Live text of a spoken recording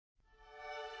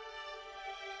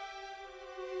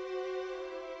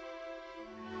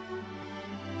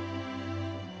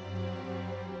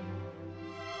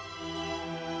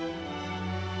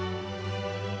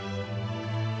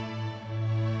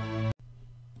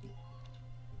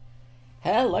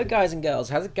Hello guys and girls,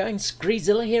 how's it going?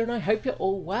 Screezilla here and I hope you're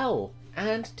all well.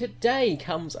 And today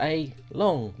comes a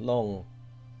long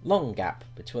gap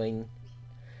between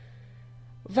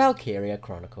Valkyria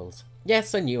Chronicles.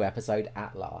 Yes, a new episode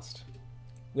at last.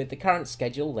 With the current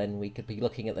schedule, then we could be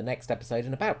looking at the next episode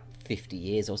in about 50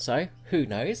 years or so, who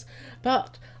knows.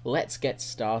 But let's get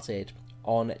started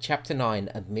on Chapter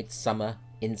 9, A Midsummer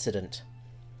Incident.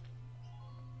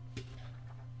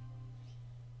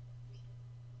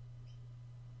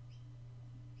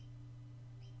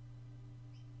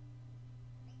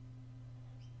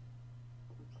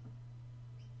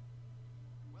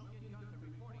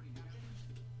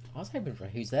 I was hoping for a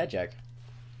who's there joke.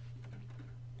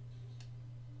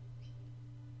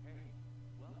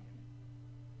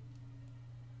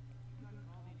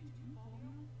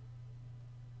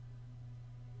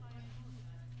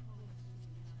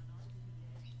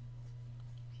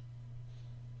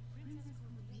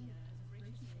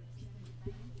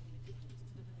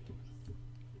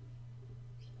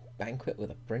 Banquet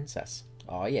with a princess.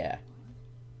 Oh yeah.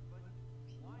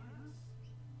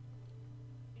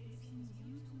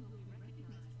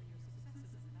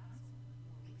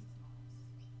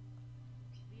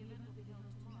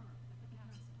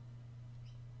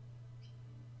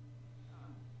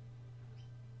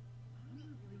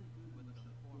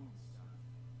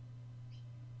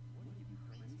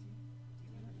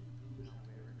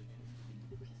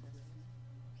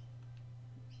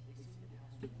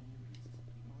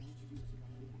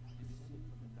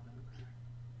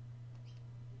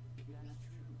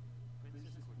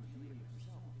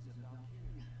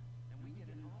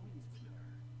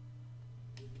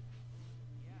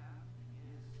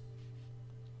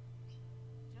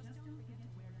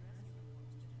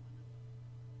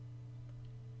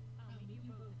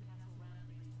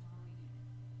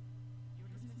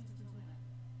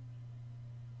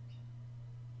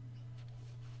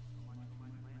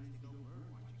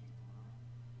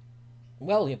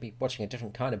 Well, you'll be watching a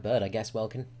different kind of bird, I guess,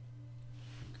 Welkin.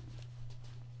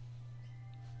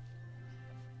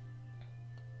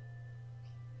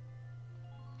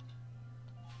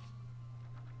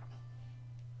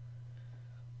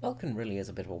 Welkin really is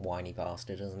a bit of a whiny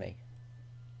bastard, isn't he?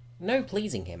 No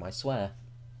pleasing him, I swear.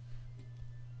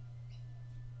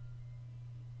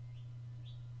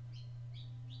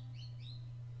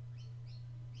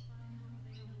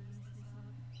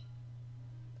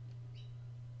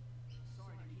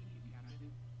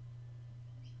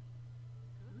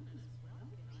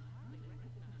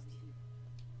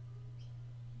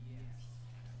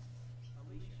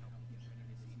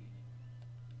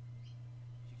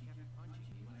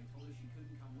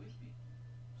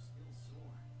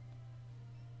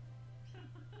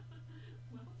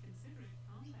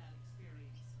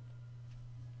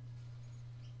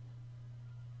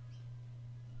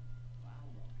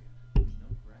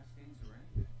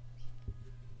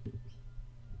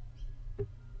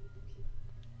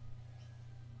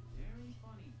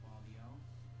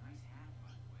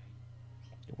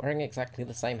 You're wearing exactly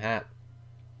the same hat.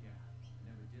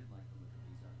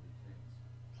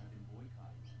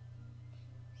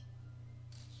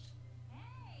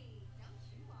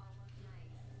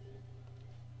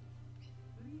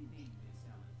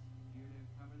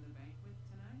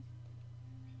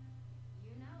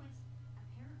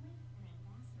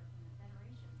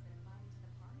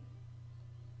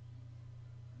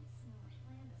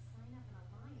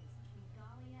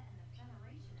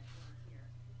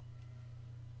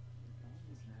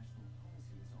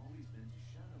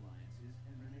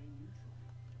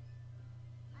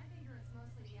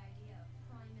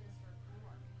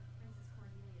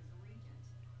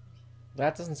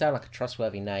 That doesn't sound like a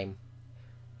trustworthy name.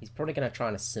 He's probably going to try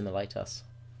and assimilate us.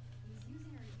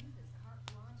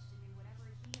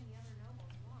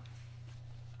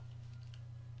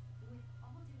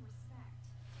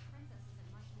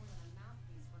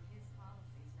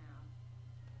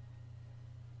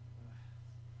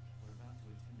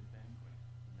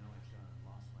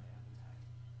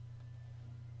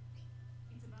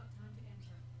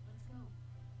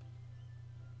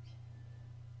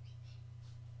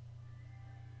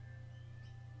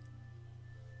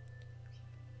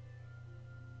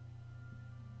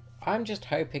 I'm just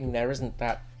hoping there isn't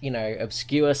that,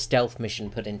 obscure stealth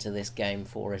mission put into this game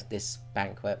for this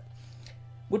banquet.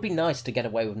 Would be nice to get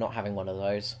away with not having one of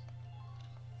those.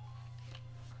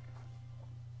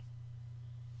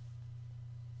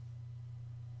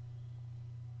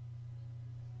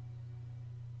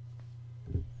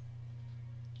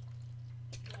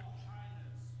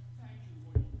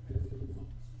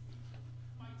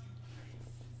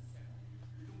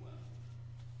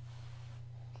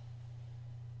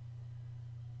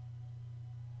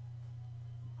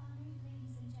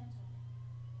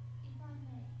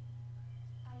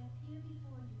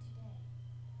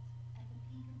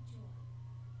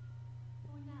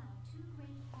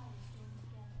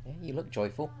 You look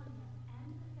joyful. Valkyria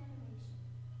and the Federation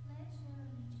pledge their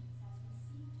allegiance as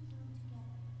we seek to build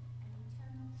together an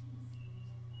eternal peace for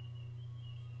Europa.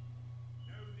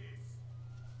 Know this.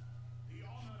 The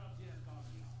honor of dear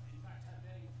Guardia, in fact her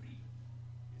very freedom,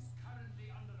 is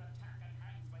currently under attack and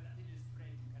hangs by the thinnest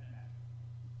thread you can imagine.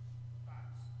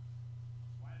 But,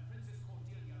 while Princess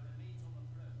Cordelia remains on the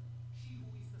throne, she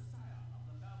who is the sire of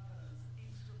the Valkyra's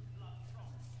ancient blood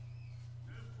promise,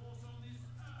 no force on this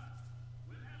earth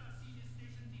will ever see this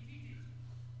nation defeated.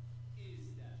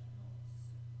 Is that not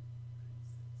so,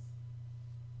 Princess?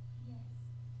 Yes,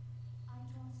 I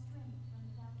draw strength from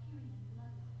the Valkyrian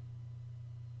bloodline,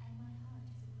 and my heart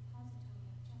is a repository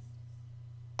of justice.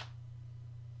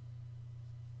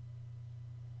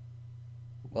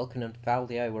 Vulcan and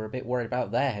Faldio were a bit worried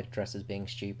about their headdresses being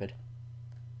stupid.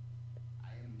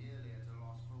 I am nearly at a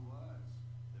loss for words.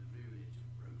 The privilege of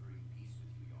brokering peace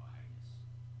with you, Your Highness,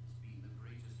 has been the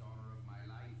greatest honor of my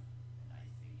life, and I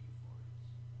thank you for it.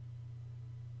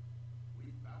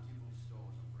 With bountiful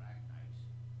stores of Ragnite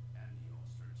and your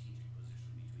strategic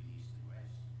position between East and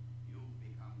West, you've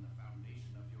become the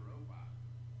foundation of Europa.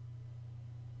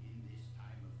 In this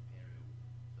time of peril,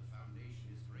 the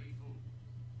Foundation is grateful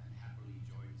and happily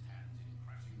joins hands in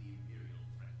crushing the Imperial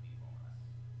threat before us.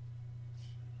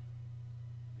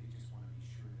 They just want to be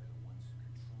sure they're the ones who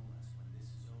control us when this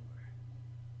is over.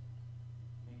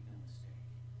 Make no mistake,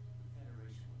 the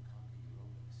Federation will conquer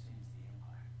Europa the same as the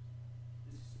Empire.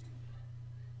 This is stupid.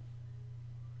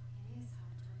 It is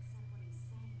hard to accept what he's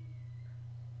saying.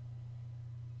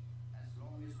 As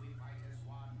long as we fight as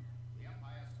one, the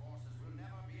Empire's forces will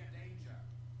never be a danger.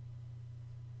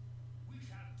 We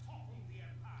shall topple the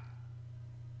Empire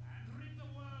and rid the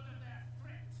world of their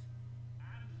threat,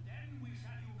 and then we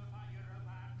shall unify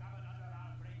Europa and govern under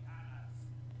our great banners.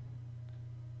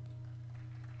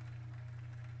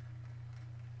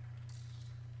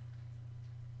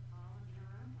 All of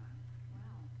Europa.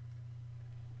 Well,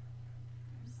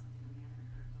 there's something we haven't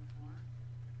heard before.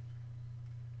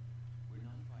 We're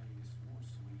not fighting this war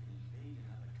so we can invade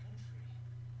another country.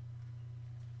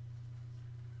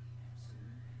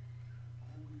 Absolutely.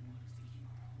 All we want is to keep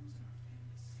our homes and our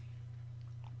families safe.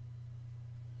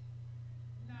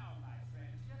 Now, my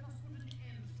friend, let us put an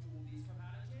end to all these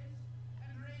formalities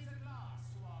and raise a glass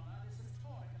to honor this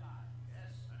historic alliance.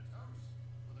 Yes, a toast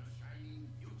for the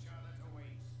shining future that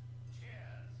awaits.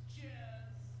 Cheers!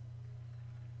 Cheers!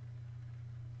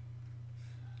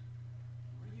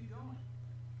 Where are you going?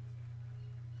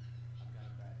 I've got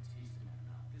a bad taste in my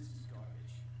mouth. This is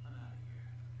garbage. I'm out of here.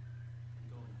 I'm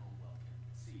going home, Welkin.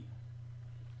 See ya.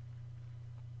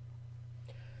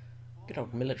 Good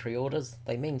old military orders.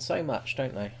 They mean so much,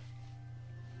 don't they?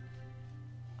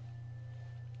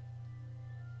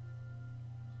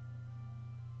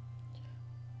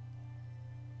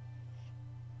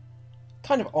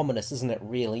 Kind of ominous, isn't it,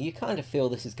 really? You kind of feel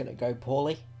this is going to go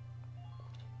poorly.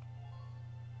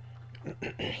 I'm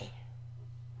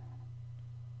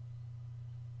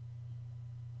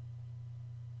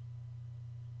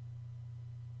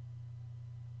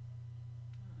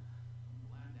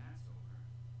glad that's over.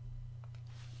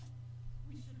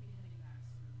 We should be heading back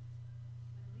soon.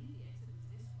 I believe the exit was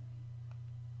this way.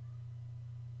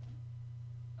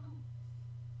 Oh,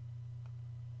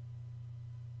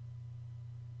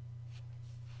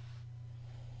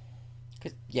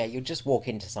 Because, yeah, you'd just walk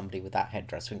into somebody with that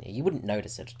headdress, wouldn't you? You wouldn't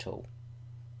notice it at all.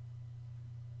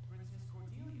 Princess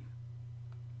Cordelia.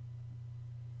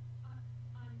 I'm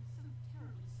so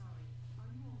terribly sorry.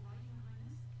 Are you all right, Your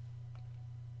Highness?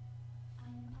 I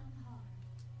am unharmed.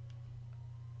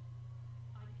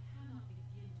 I cannot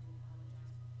begin to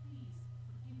apologize. Please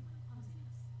forgive my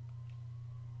clumsiness.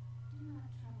 Do not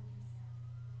trouble yourself.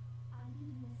 I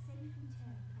bid you a safe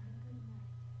return and a good night.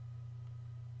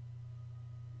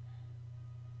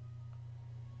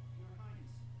 Your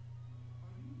Highness,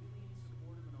 are you really in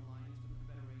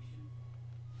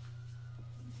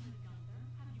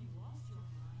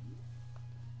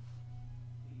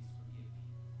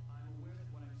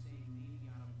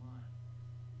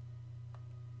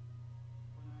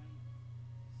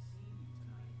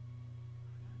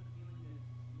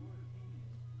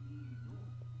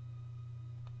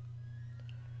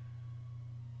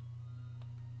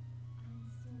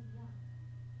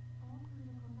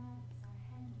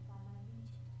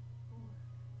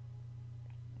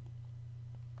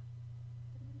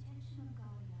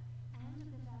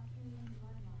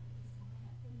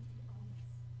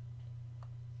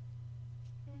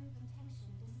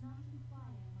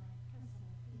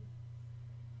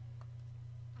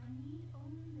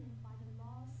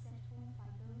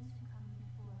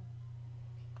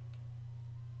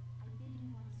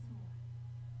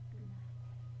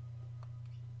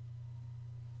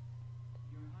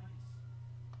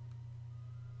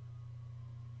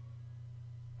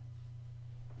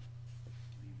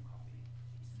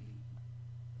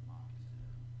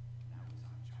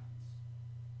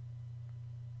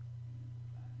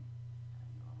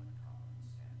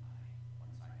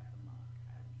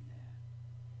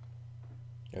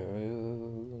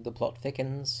Oh, the plot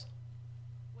thickens.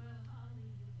 Well, I'll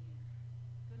leave you here.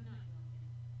 Good night, Logan.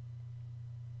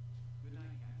 Good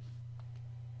night, Captain.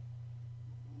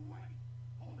 Wait!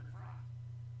 Hold it, Farah!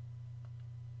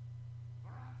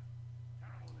 Farah!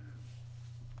 Terrible news!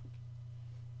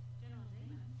 General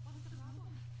Damon, what's the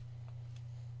problem?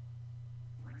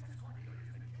 Princess Cordelia has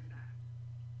been kidnapped!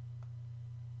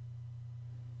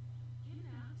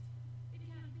 Kidnapped? It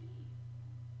can't be.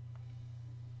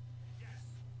 Yes!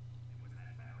 It was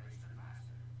that Federation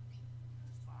ambassador. A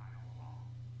spy all along.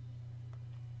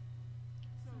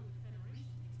 So the Federation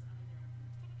takes her under their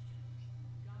protection.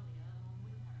 Galia along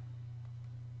with her.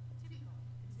 Typical,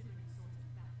 considering the sorts of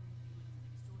backroom dealings and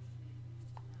extortion they've used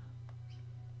till now.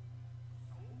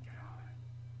 So get on it!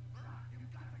 Farah, you've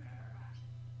got to get her back!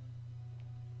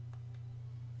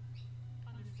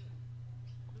 Understood.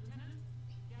 Lieutenant,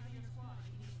 gather your squad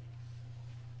immediately.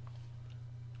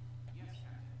 Yes,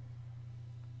 Captain.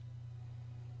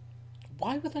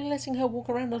 Why were they letting her walk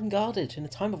around unguarded in a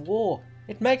time of war?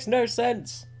 It makes no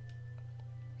sense.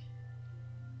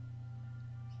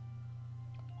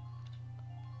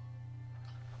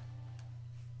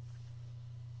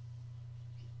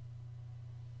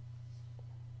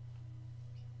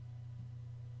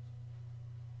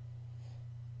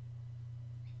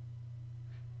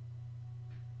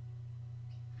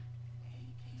 Hey,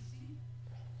 Casey.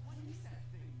 What is that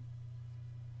thing?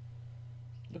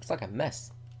 Looks like a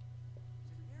mess.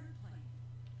 It's an airplane.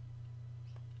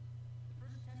 The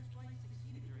first test flight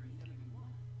succeeded during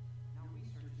EW1. Now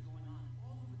research is going on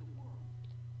all over the world.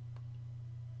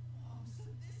 Oh, so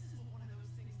this is what one of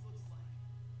those things looks like.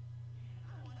 Man,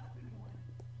 I want up in one.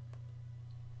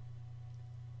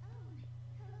 Oh,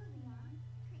 hello, Leon.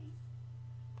 Chris.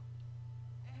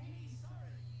 Hey,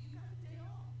 Sarah, you got the day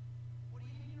off. What are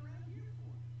you hanging around here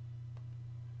for?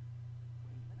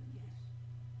 Wait, let me guess.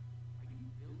 Are you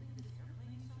building this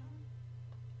airplane, Sarah?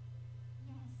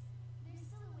 Yes, there's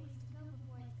still a ways to go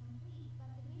before it's complete, but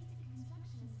the basic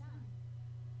construction is done.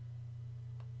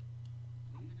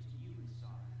 Leave it to you and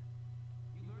Sarah.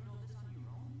 You learned all this on your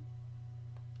own?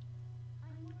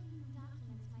 I'm working from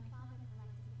documents my father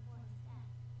collected before his death.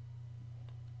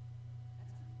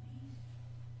 That's amazing.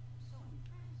 I'm so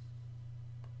impressed.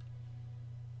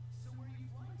 So where are you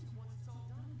flying to once it's all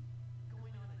done?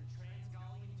 Going on a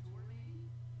Transgalian tour, maybe?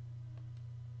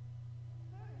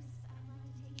 First, I'd like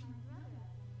to take my brother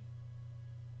up there.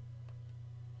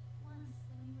 Once,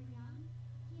 when we were young,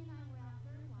 he and I were out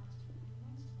bird watching and we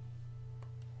mentioned it.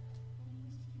 Then he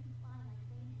wished he could fly like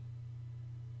they did.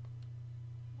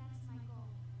 That's my goal.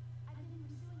 I've been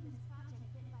pursuing this project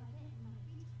bit by bit in my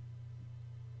free time.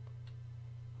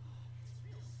 It's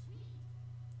real sweet.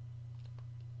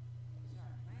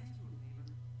 Sarah, can I ask you a favor?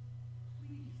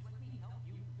 Please let me help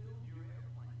you build your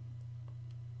airplane.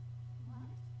 What?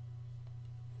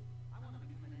 I want to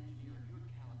become an engineer of your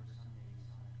caliber someday,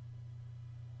 Sarah.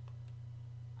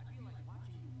 I feel like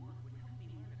watching you work would help me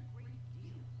learn a great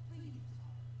deal. Please,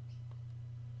 Sarah.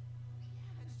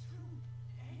 Yeah, that's true.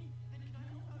 Hey, then can I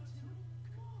help out too?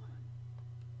 Come on.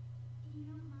 You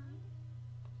don't mind?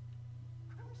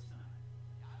 Of course not.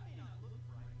 I may not look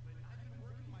bright, but I've been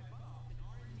working my butt off in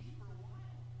R&D for a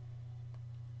while.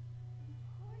 Of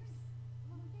course.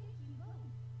 Well, thank you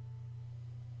both.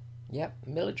 Yep,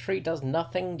 military does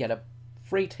nothing, yet a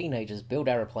free teenagers build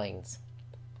aeroplanes.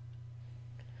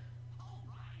 All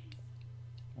right.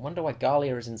 Wonder why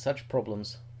Galia is in such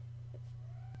problems.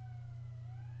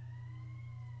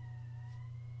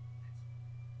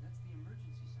 That's the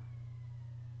emergency siren.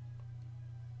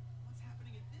 What's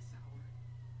happening at this hour?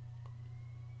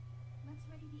 Let's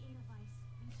ready the air device.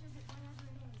 Ensure that wherever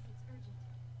it is, it's urgent.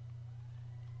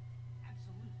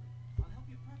 Absolutely. I'll help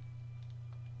you prep.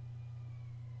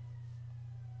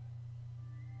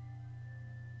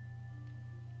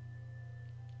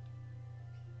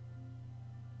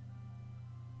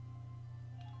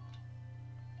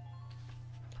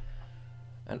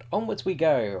 And onwards we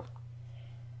go.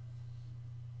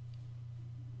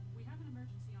 We have an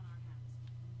emergency on our hands.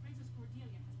 Princess Cordelia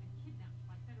has been kidnapped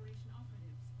by Federation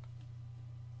operatives.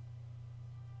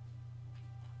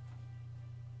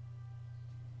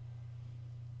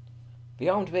 The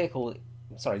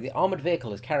armored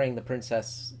vehicle is carrying the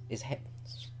princess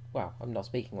wow, I'm not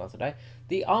speaking well today.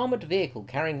 The armored vehicle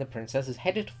carrying the princess is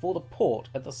headed for the port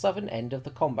at the southern end of the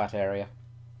combat area.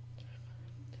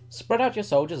 Spread out your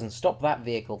soldiers and stop that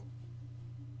vehicle.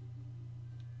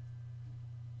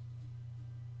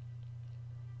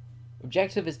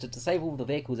 Objective is to disable the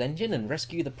vehicle's engine and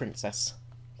rescue the princess.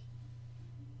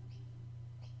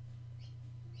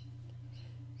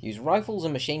 Use rifles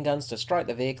and machine guns to strike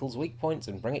the vehicle's weak points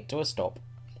and bring it to a stop.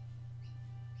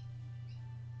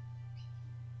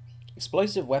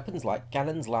 Explosive weapons like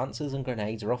cannons, lancers, and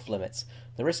grenades are off limits.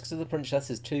 The risks to the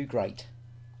princess is too great.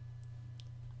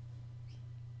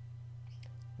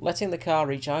 Letting the car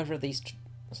reach either of these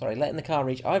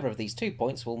 2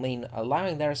 points will mean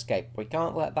allowing their escape. We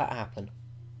can't let that happen.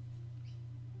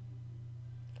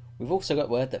 We've also got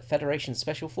word that Federation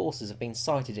Special Forces have been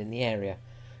sighted in the area.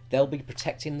 They'll be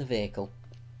protecting the vehicle.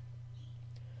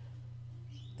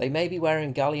 They may be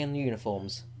wearing Gallian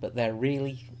uniforms, but they're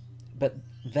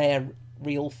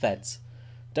real feds.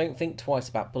 Don't think twice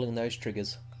about pulling those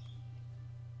triggers.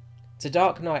 It's a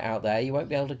dark night out there. You won't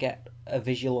be able to get a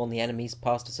visual on the enemies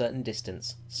past a certain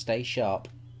distance. Stay sharp.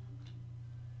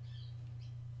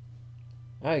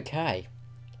 Okay.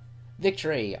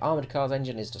 Victory! Armoured car's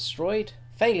engine is destroyed.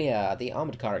 Failure! The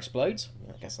armoured car explodes.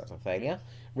 I guess that's a failure.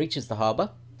 Reaches the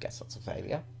harbour. Guess that's a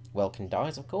failure. Welkin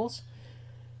dies, of course.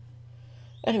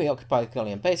 Enemy occupy the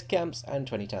Gallian base camps, and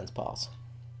 20 turns pass.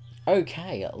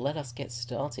 Okay, let us get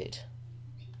started.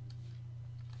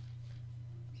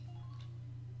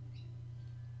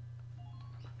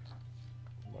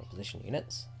 More position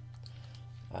units.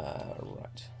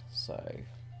 Right, so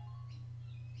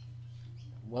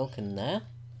Welkin there.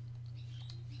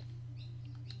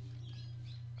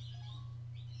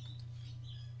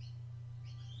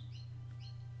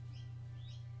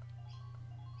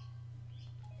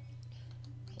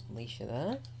 Alicia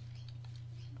there.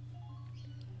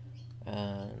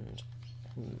 And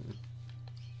I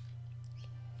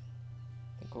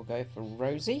think we'll go for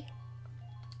Rosie.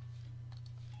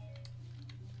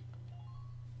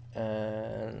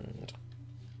 And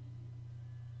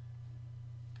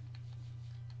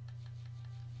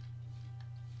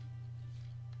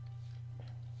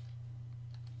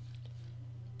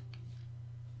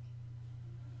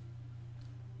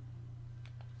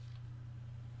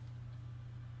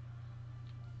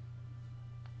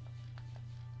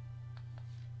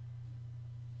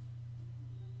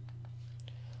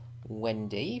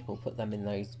Wendy, we'll put them in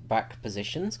those back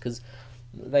positions because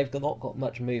they've not got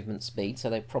much movement speed, so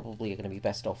they probably are going to be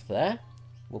best off there.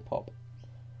 We'll pop.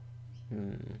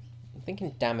 I'm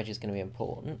thinking damage is going to be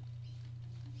important.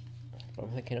 But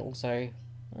I'm thinking also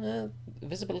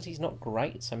visibility is not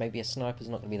great, so maybe a sniper is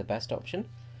not going to be the best option.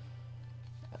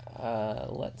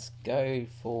 Let's go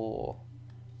for.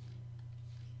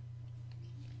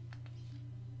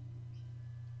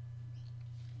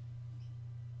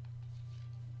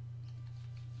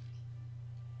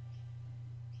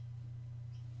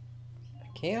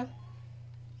 Here.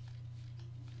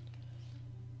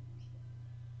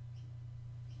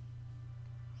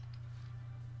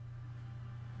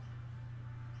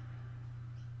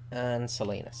 And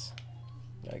Salinas.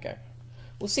 There we go.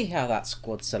 We'll see how that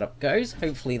squad setup goes.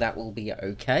 Hopefully that will be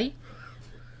okay.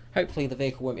 Hopefully the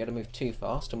vehicle won't be able to move too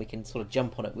fast and we can sort of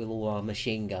jump on it with all our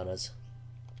machine gunners.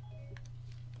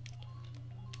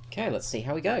 Okay, let's see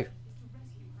how we go.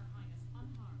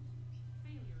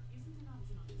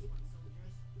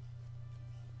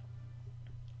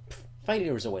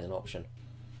 Failure is always an option.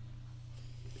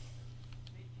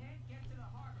 They can't get to the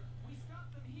harbor. We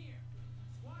stop them here.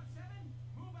 Squad 7,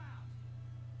 move out.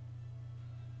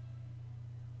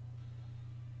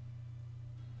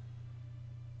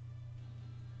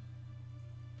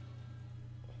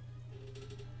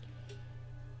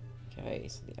 Okay,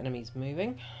 so the enemy's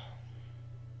moving. To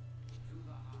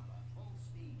the harbor, full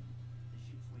steam. The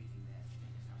ship's waiting there to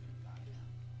take us out of Valkyria.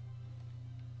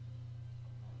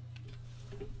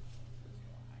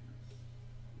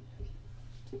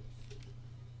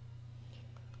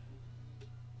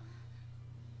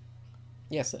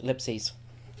 Yes, ellipses.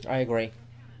 I agree.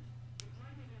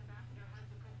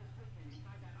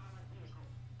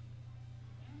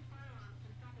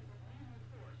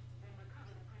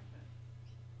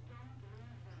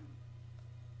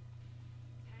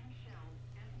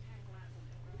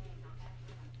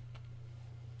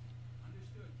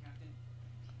 Understood, Captain.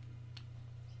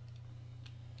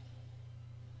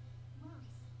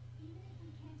 Monks, even if we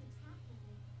can't attack the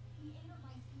lake, the inner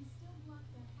lights can still block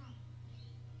their path.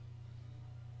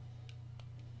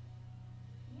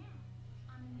 Yeah,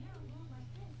 on a narrow road like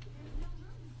this, there's no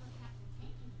room for Captain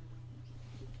taking the way.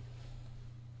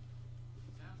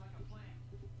 Sounds like a plan.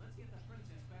 Let's get the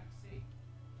princess back safe.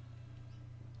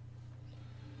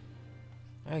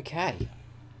 Okay.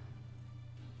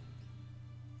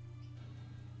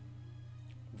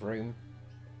 Vroom.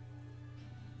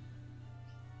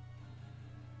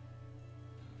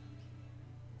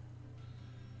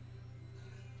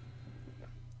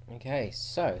 Okay,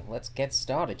 so let's get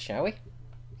started, shall we?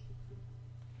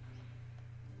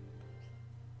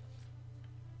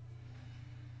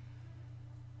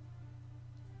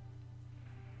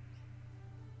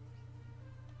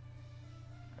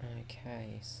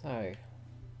 Okay, so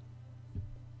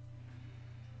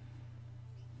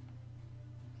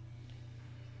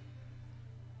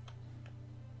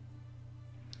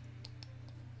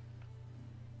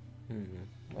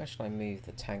where shall I move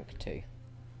the tank to?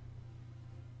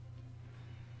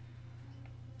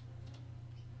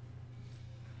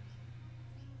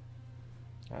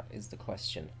 That is the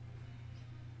question.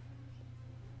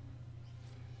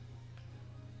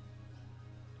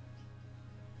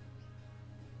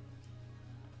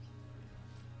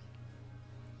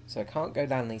 So I can't go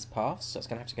down these paths, so it's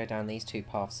going to have to go down these two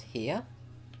paths here.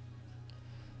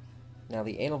 Now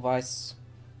the Edelweiss...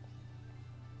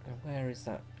 where is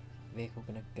that vehicle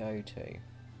going to go to?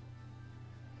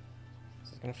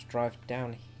 So it's going to have to drive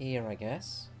down here, I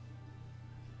guess.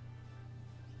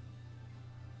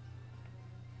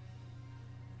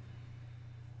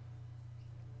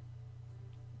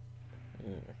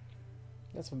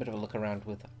 Let's have a bit of a look around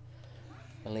with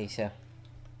Alicia.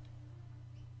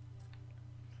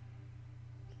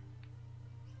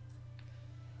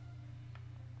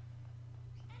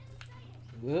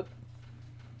 Whoop.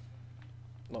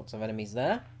 Lots of enemies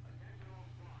there.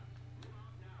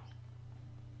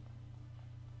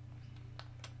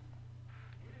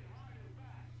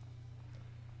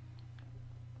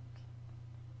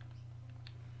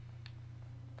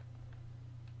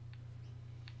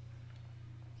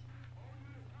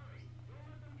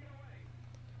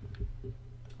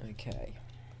 Okay.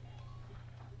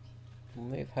 We'll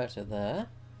move her to there.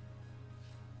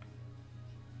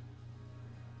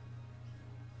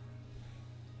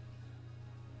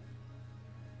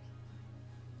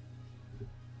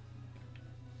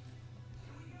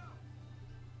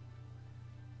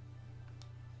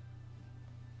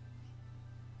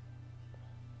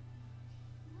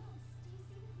 Moss, do you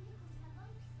see the vehicle's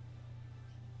headlights?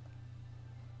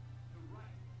 You're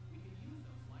right. We can use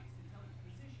those lights to tell its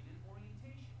position and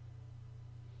orientation.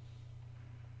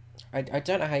 I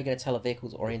don't know how you're going to tell a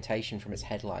vehicle's orientation from its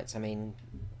headlights. I mean,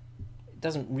 it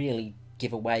doesn't really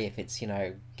give away if it's, you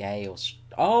know, gay or...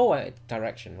 oh,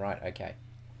 direction, right, okay.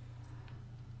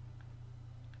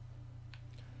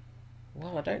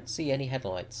 Well, I don't see any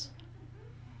headlights.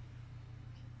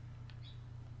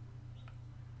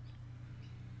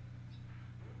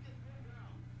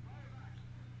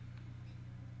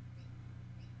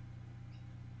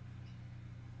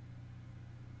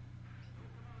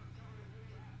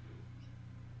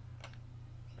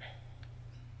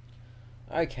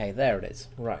 Okay, there it is.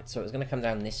 Right, so it's going to come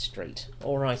down this street.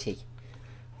 Alrighty.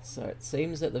 So it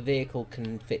seems that the vehicle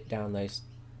can fit down those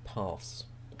paths.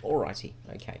 Alrighty,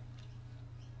 okay.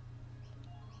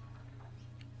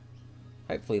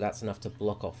 Hopefully that's enough to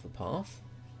block off the path.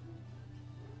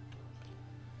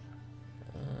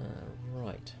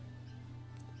 Right.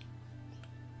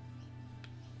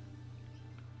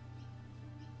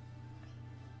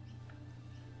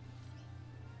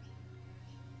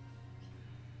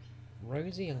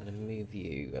 Rosie, I'm going to move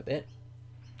you a bit,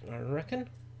 I reckon.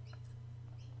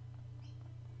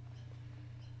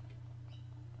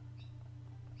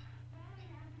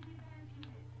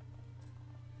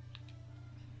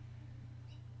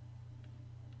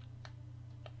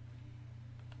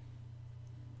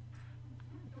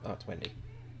 Oh, it's windy.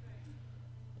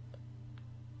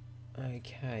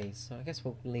 Okay, so I guess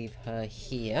we'll leave her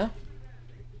here.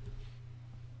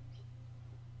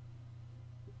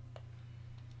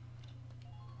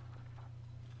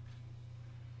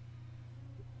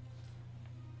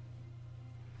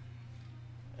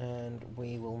 And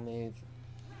we will move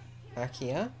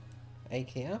Akia.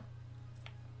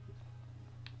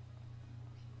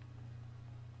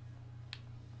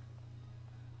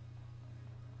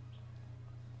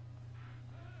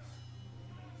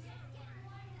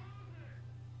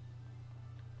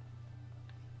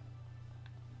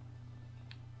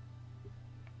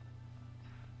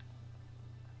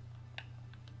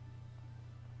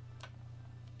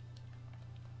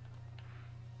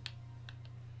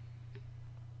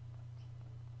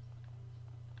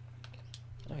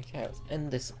 Okay, let's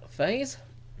end this phase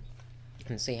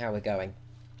and see how we're going.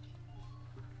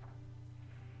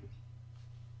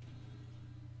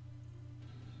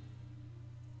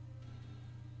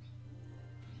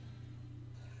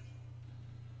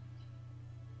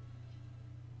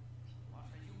 What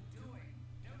are you doing?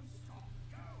 Don't stop.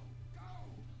 Go! Go!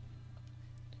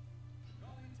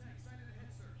 Calling tank sighted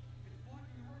ahead, sir. It's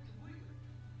blocking the road completely.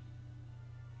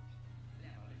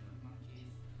 Clever little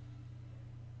monkeys.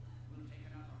 We'll take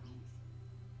another route.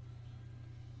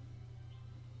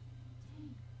 Take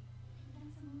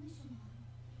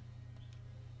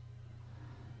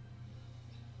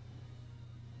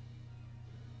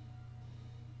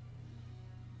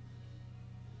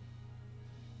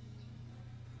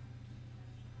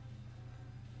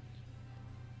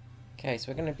Okay,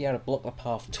 so we're going to be able to block the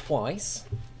path twice.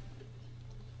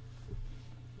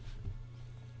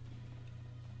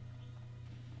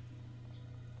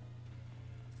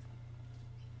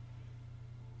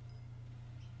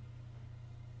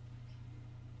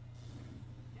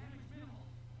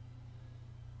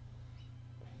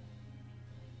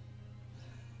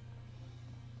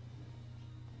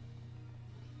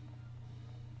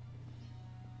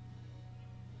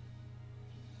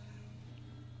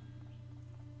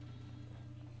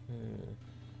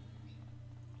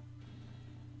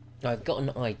 I've got an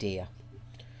idea.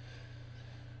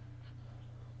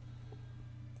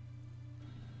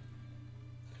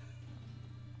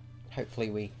 Hopefully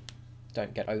we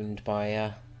don't get owned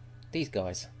by these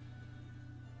guys.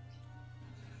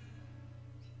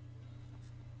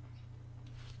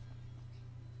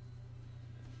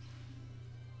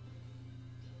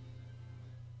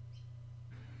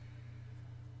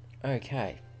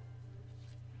 Okay.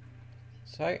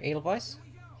 So, Edelweiss?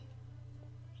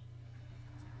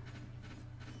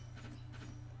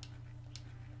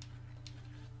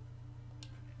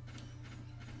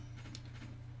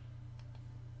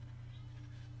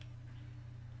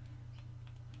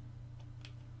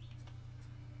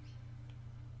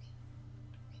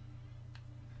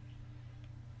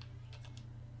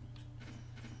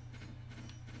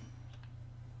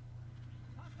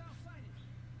 Hostile sighted.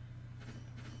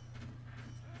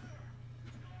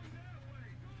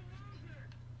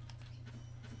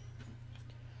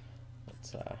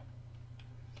 Let's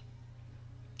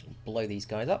blow these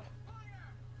guys up.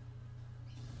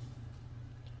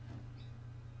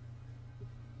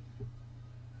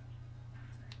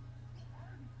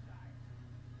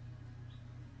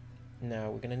 Now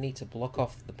we're going to need to block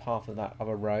off the path of that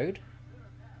other road.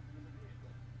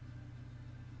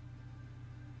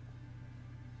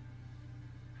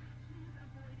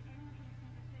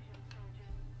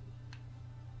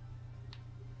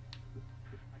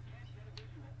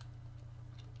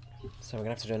 So we're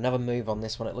going to have to do another move on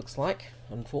this one, it looks like,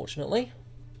 unfortunately.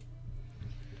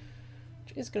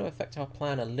 Which is going to affect our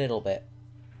plan a little bit.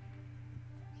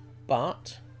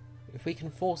 But if we can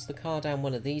force the car down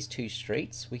one of these two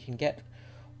streets, we can get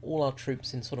all our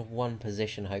troops in sort of one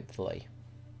position, hopefully.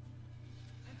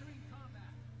 Entering combat.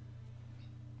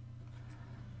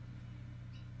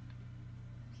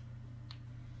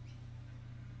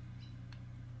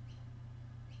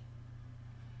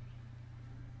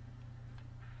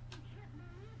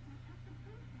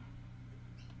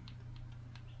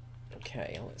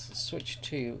 Okay, let's switch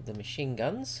to the machine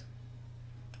guns.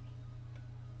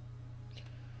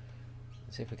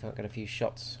 See if we can't get a few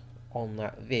shots on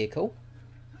that vehicle.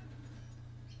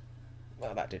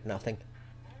 Well, that did nothing.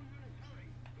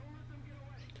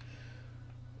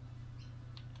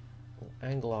 We'll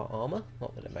angle our armour,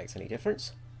 not that it makes any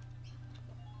difference.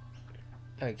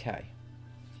 Okay.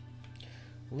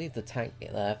 Leave the tank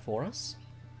there for us.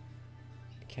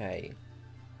 Okay.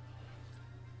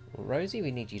 Rosie,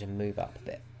 we need you to move up a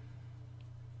bit.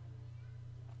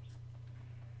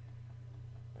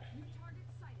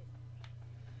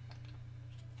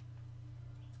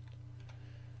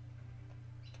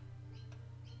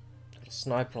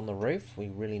 Sniper on the roof, we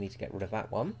really need to get rid of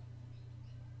that one.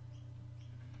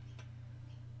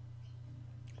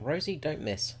 Rosie, don't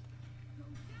miss.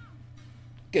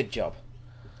 Good job.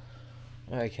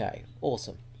 Okay,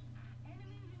 awesome.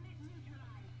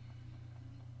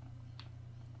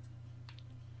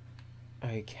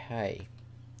 Okay.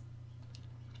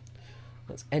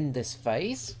 Let's end this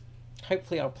phase.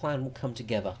 Hopefully our plan will come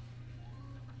together.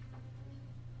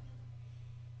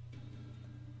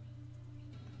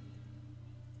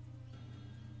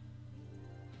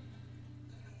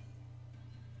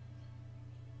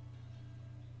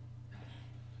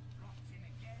 Dropped in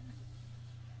again?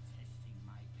 Testing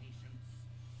my patience.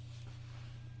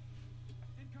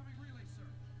 Incoming relay, sir.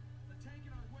 The tank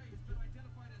in our way has been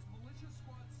identified as Militia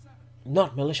Squad 7.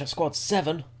 Not Militia Squad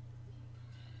 7.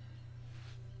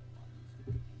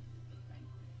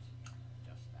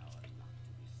 Just our luck to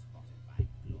be spotted by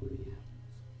glory hounds.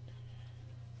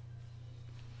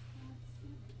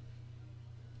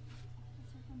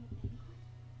 Officer from the banquet?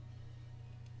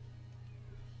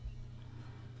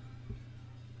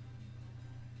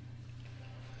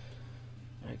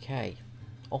 Okay,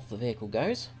 off the vehicle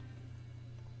goes.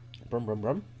 Brum brum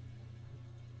brum.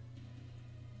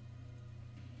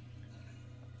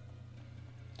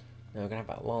 Now we're going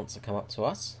to have that Lancer come up to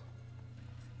us.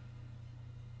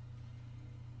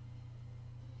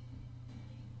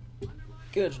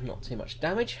 Good, not too much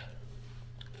damage.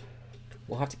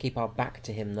 We'll have to keep our back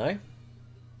to him though.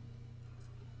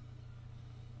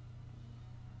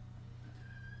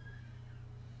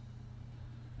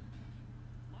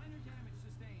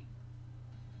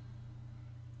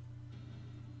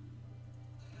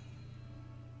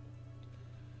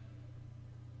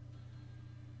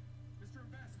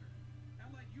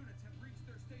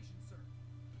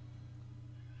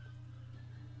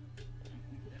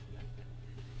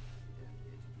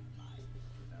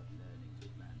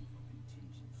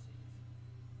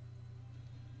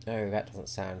 Oh, that doesn't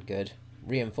sound good.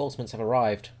 Reinforcements have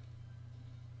arrived.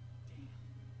 Damn,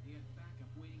 they have backup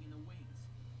waiting in the wings.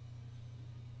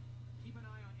 Keep an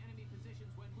eye on enemy positions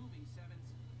when moving, Sevens.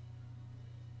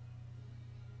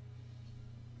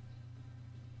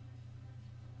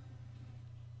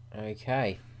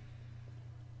 Okay.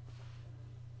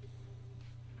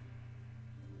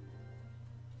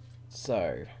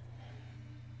 So.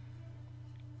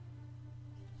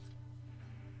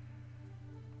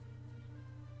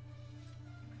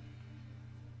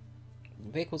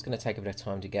 The vehicle's going to take a bit of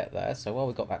time to get there, so while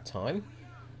we've got that time,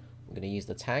 we're going to use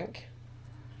the tank.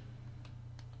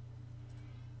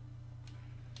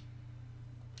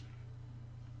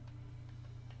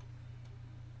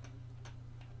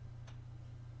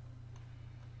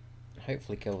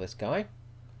 Hopefully kill this guy.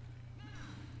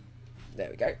 There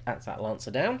we go, that's that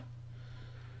Lancer down.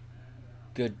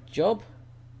 Good job.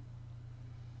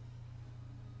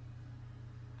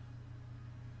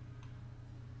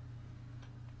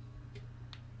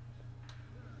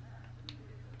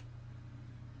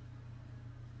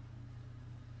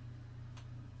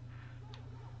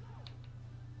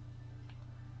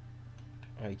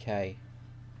 Okay,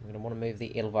 I'm going to want to move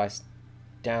the Edelweiss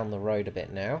down the road a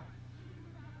bit now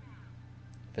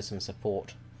for some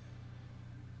support.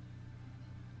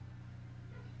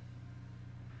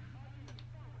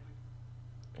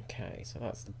 Okay, so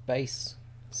that's the base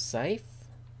safe.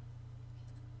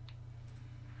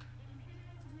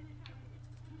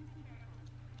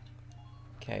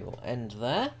 Okay, we'll end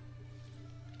there.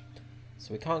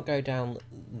 So we can't go down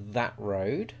that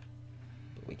road,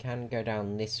 but we can go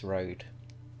down this road.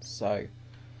 So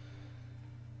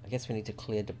I guess we need to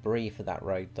clear debris for that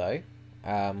road though.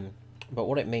 But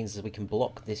what it means is we can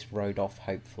block this road off,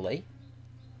 hopefully,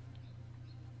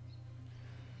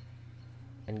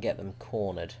 and get them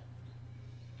cornered.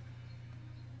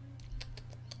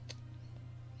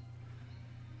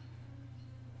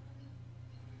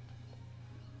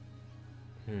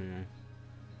 Well,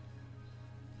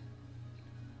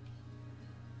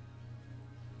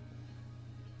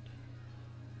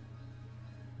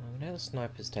 now the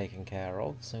sniper's taken care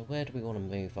of, so where do we want to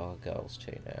move our girls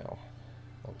to now?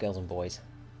 Or girls and boys.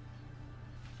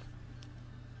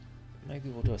 Maybe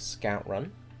we'll do a scout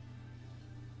run.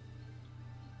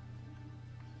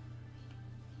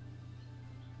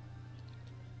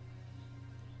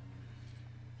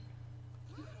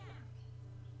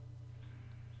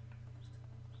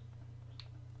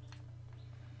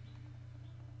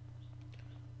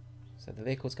 So the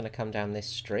vehicle's going to come down this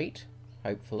street,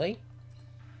 hopefully.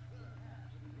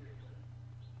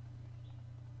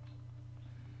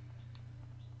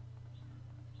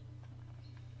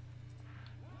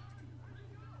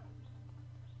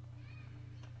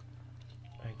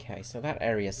 Okay, so that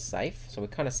area's safe. So we're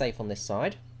kind of safe on this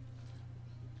side.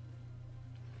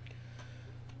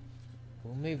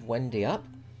 We'll move Wendy up.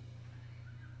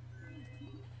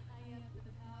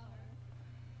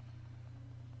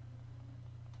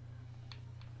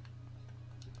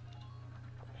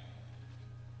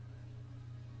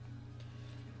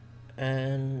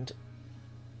 And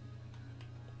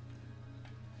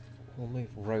we'll move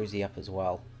Rosie up as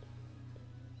well.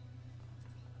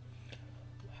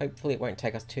 Hopefully it won't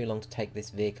take us too long to take this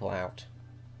vehicle out.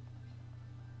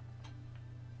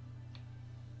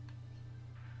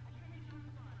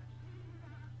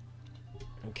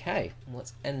 Okay,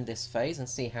 let's end this phase and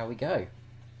see how we go.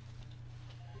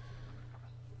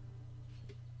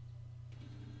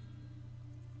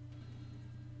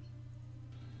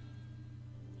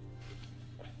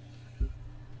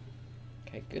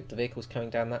 Okay, good. The vehicle's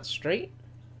coming down that street.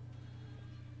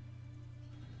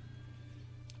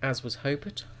 As was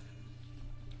hoped.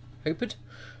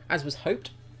 As was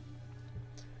hoped.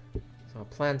 So our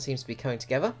plan seems to be coming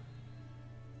together.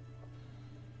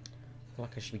 I feel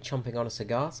like I should be chomping on a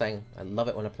cigar, saying I love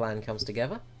it when a plan comes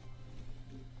together.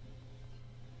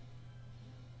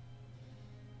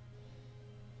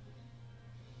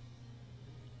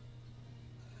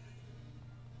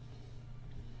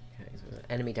 Okay, so there's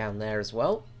an enemy down there as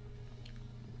well.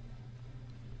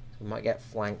 So we might get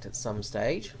flanked at some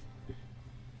stage.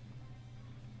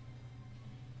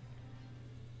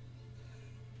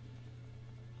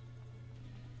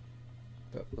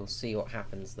 But we'll see what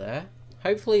happens there.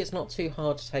 Hopefully it's not too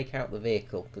hard to take out the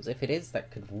vehicle, because if it is, that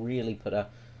could really put a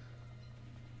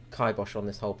kibosh on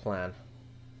this whole plan.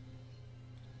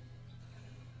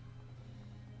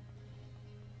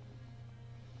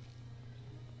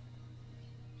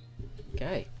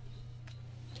 Okay.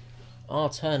 Our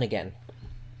turn again.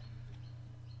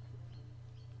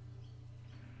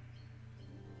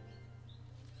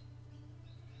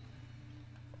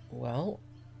 Well,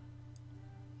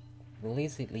 We'll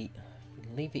leave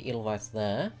the Edelweiss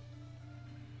there.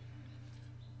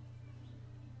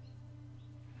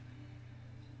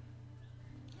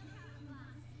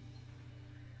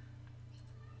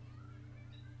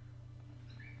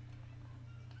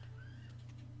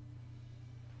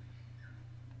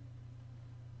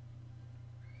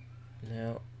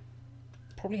 Now,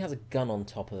 probably has a gun on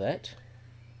top of it.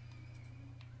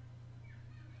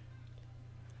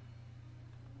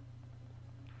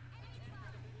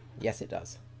 Yes, it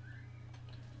does.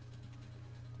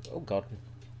 Oh god.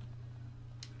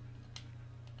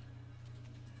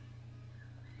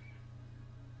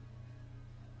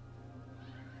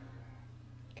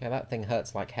 Okay, that thing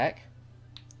hurts like heck.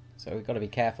 So we've got to be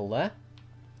careful there.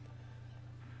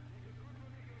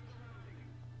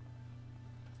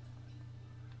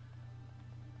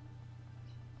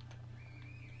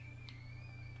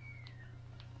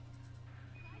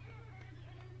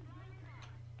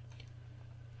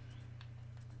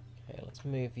 Okay, let's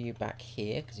move you back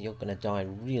here, because you're going to die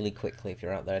really quickly if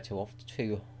you're out there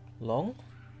too long.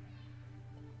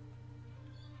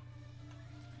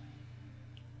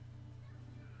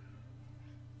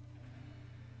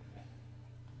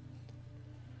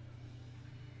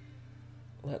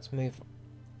 Let's move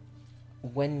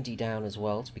Wendy down as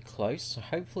well to be close. So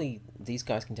hopefully these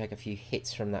guys can take a few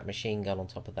hits from that machine gun on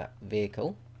top of that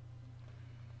vehicle.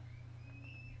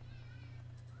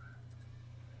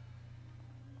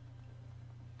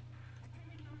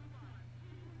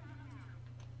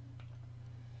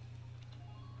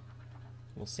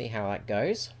 We'll see how that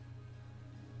goes.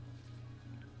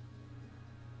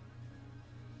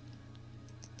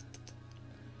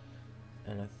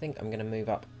 And I think I'm going to move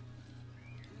up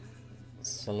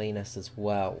Salinas as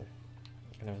well.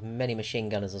 And have as many machine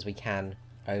gunners as we can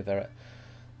over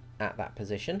at that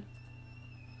position.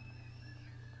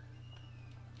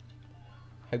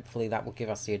 Hopefully that will give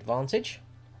us the advantage.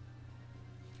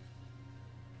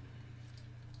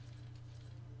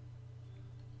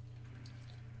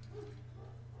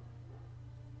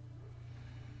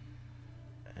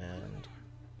 And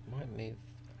might move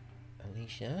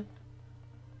Alicia.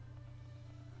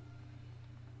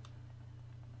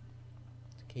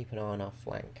 Keep an eye on our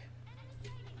flank.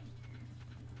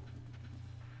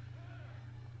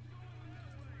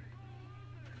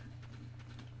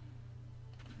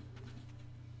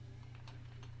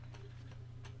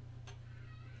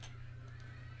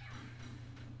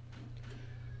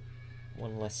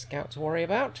 One less scout to worry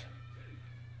about.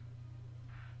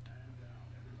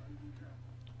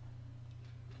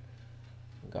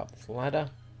 Go up this ladder.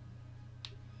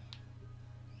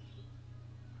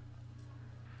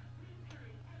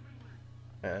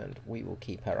 And we will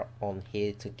keep her up on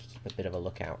here to keep a bit of a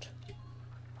lookout.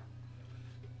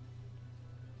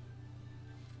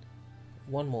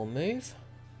 One more move.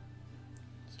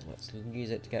 So let's use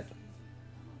it to get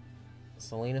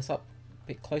Salinas up a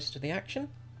bit closer to the action.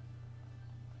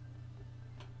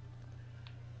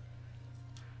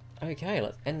 Okay,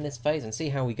 let's end this phase and see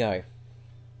how we go.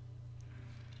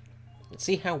 Let's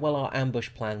see how well our ambush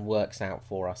plan works out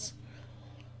for us.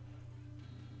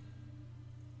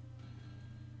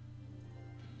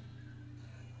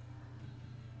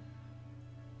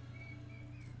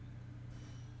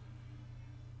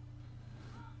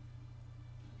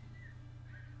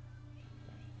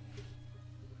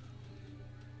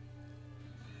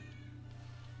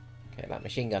 Okay, that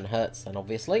machine gun hurts then,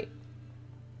 obviously.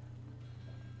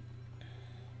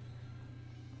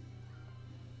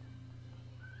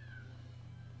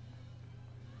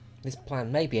 This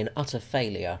plan may be an utter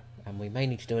failure, and we may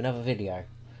need to do another video.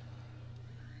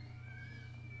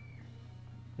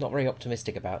 Not very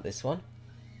optimistic about this one.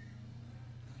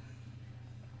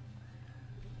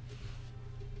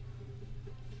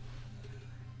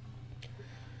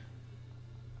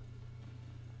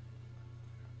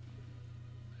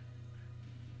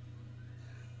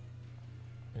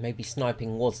 Maybe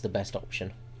sniping was the best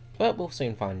option, but we'll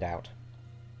soon find out.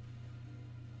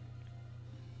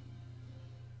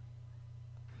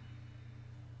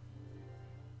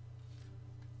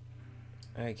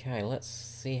 Okay, let's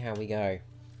see how we go.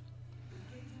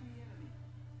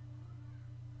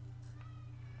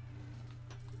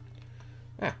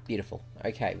 Ah, beautiful.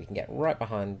 Okay, we can get right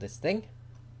behind this thing.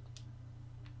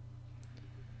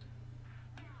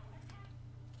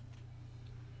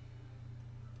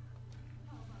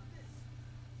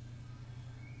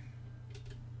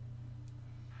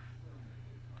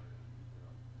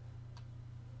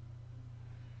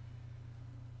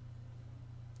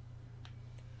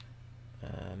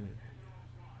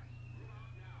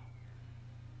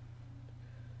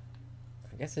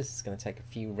 I guess this is going to take a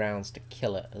few rounds to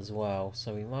kill it as well,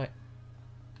 so we might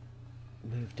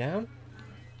Move down.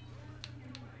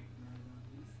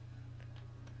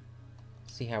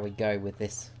 See how we go with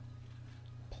this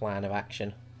plan of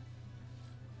action.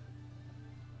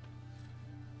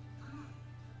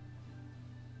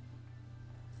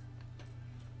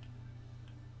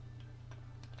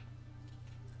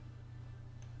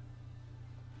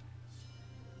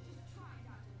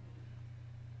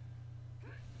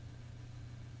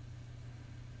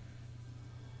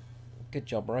 Good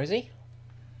job, Rosie.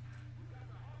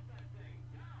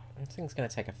 This thing's going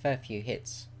to take a fair few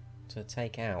hits to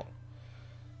take out.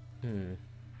 I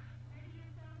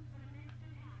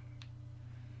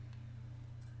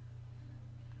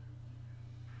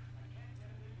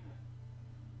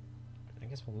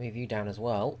guess we'll move you down as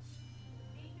well.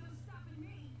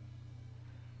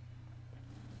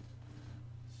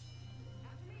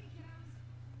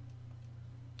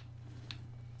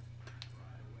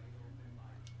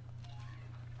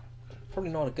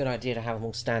 Probably not a good idea to have them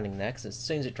all standing there, because as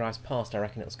soon as it drives past, I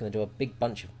reckon it's going to do a big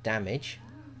bunch of damage.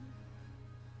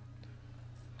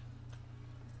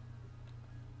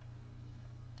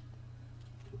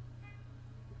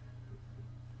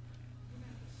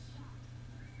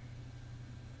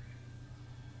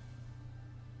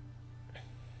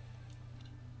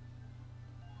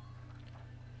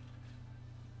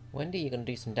 Wendy, you're going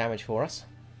to do some damage for us,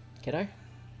 kiddo.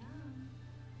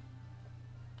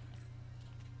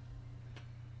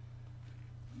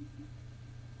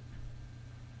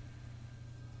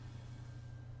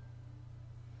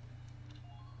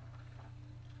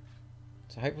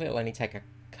 So hopefully it'll only take a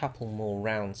couple more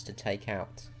rounds to take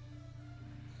out.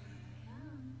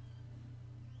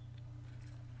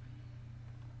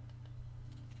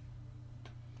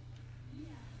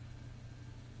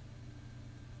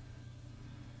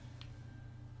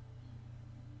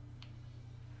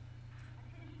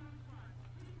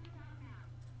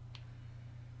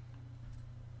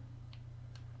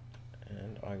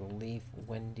 And I will leave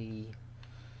Wendy...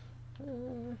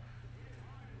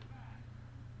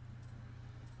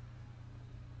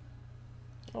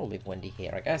 I'll leave Wendy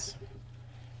here, I guess.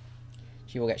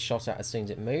 She will get shot at as soon as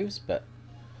it moves, but...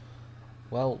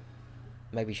 well,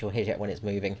 maybe she'll hit it when it's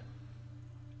moving.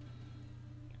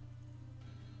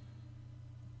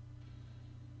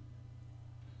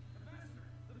 Ambassador,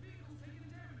 the vehicle's taking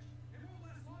damage. It won't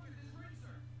last long at this rate,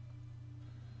 sir.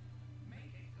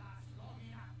 Make it last long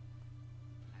enough.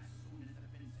 As soon as the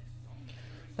princess is on.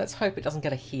 Let's hope it doesn't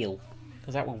get a heal,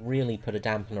 because that will really put a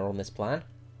dampener on this plan.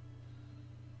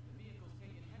 The vehicle's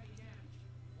taking heavy damage.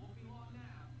 Won't be long now.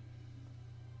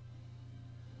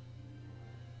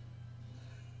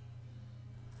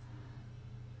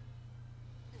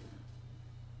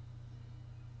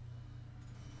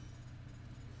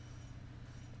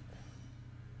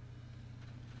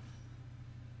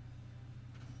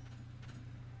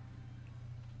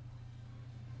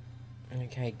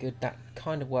 Okay, good. That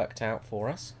kind of worked out for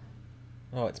us.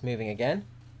 Oh, it's moving again.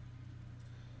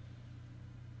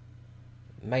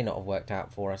 May not have worked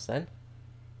out for us then.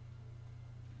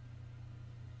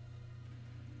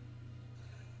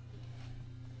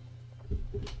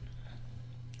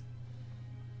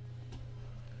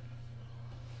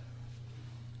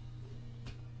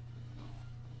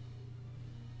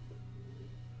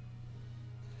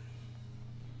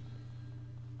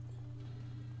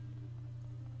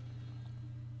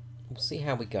 We'll see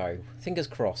how we go. Fingers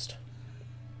crossed.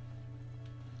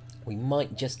 We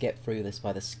might just get through this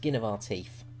by the skin of our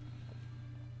teeth.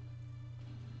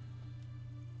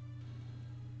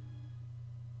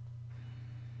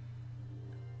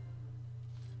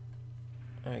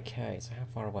 Okay, so how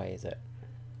far away is it?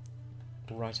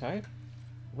 Righto.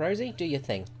 Rosie, do your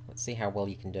thing. Let's see how well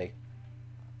you can do.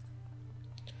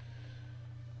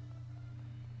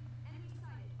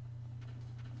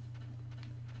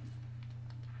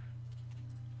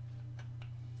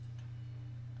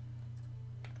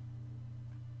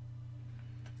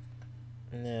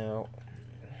 Now...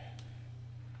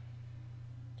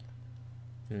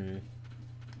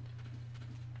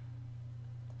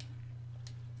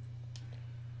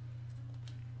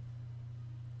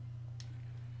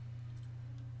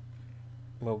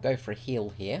 we'll go for a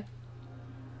heal here.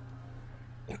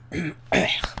 Try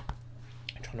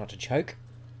not to choke.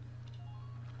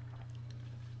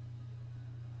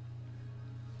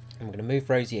 And we're going to move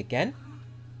Rosie again.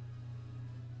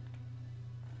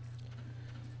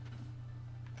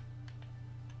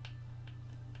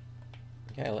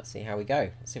 Okay, let's see how we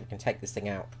go. Let's see if we can take this thing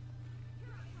out.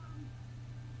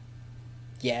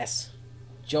 Yes!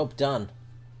 Job done.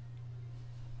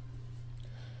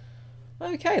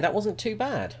 Okay, that wasn't too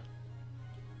bad.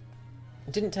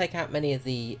 It didn't take out many of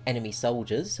the enemy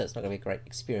soldiers, so it's not going to be a great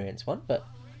experience one, but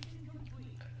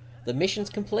The mission's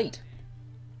complete.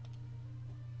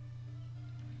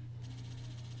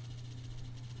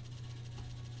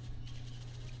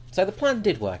 So the plan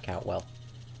did work out well.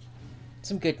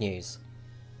 Some good news.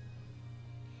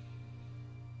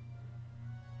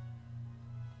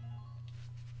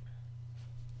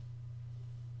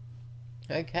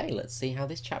 Okay, let's see how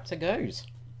this chapter goes.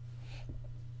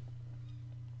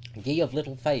 Ye of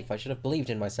little faith, I should have believed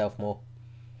in myself more.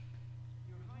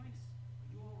 Your Highness,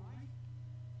 are you all right?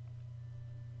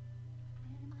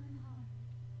 I am unharmed.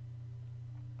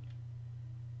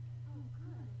 Oh,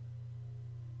 good.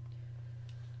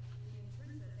 Being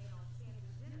princess ain't all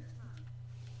standard dinner, huh?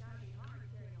 Gotta be hard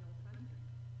carrying a whole country.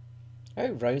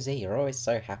 Oh, Rosie, you're always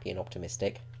so happy and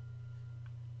optimistic.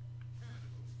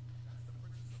 That's the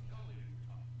Princess of Gallia you're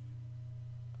talking to.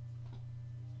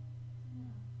 No,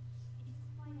 it's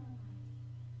quite all right.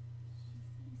 She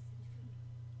speaks the truth.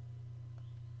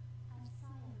 As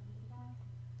sire of the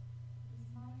Valkyria, it is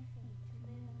my fate to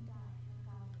live and die for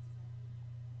Gallia's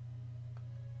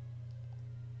well-being.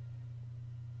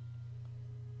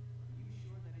 Are you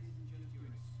sure that isn't just your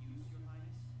excuse, Your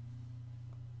Highness?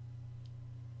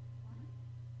 What?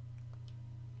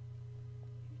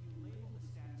 If you label the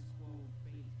status quo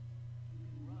fate, you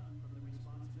can run from the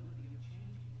responsibility of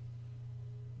changing it.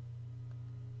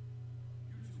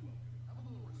 You too, Vulcan. Have a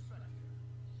little respect here.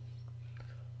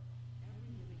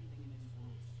 Every living thing in this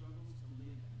world struggles to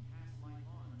live and pass life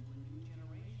on to a new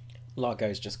generation.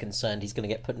 Largo's just concerned he's going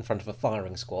to get put in front of a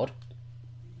firing squad.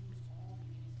 They use all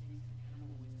the instincts and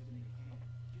animal wisdom they can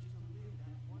just to live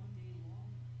that one day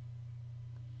longer.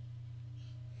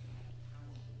 That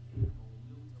powerful animal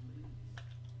will to live is,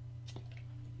 I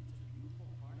think it's a beautiful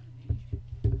part of nature.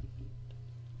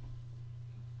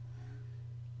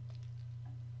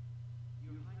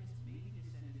 Your Highness may be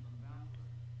descended from Valkyra,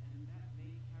 and that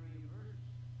may carry a burden.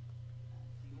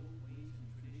 The old ways and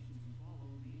traditions you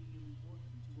follow may be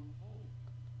important to uphold.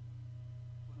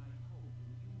 But I hope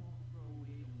that you won't throw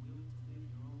away the will to live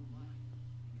your own life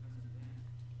because of them.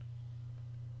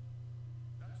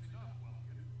 That's enough,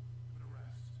 Vulcan. Give it a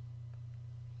rest.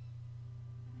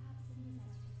 Perhaps it is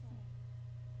as you say,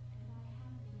 and I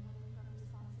have been running from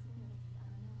responsibility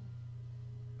unknown.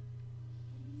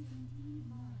 It is indeed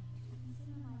mine to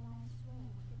consider my life's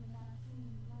role within the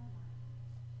Valkyrian bloodline.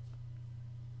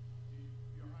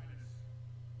 Your Highness.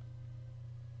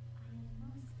 I am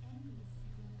most envious of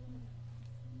your ability to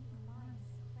speak your mind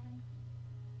so frankly.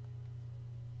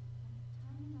 But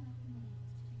time enough remains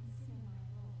to consider my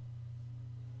role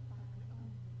by my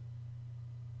own will.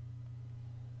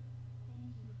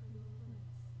 Thank you for your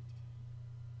words, Lieutenant.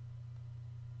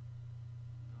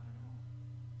 Not at all.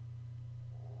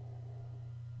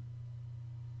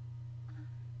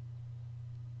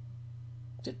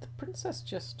 Did the princess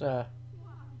just, Why?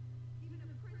 Even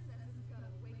a princess is gonna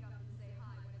wake up and say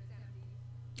hi when it's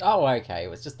empty. Oh, okay, it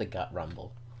was just the gut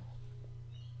rumble.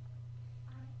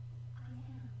 I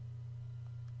am.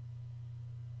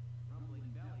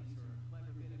 Rumbling bellies are a clever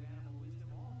bit of animal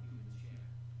wisdom all humans share.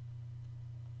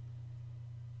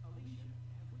 Alicia,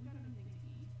 have we got anything to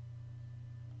eat?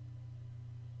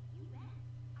 You bet.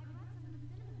 I brought some of the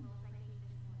cinnamon rolls I baked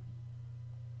this morning.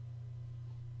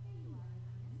 Here you are, Your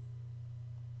Highness.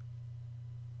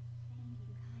 Thank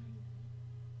you kindly.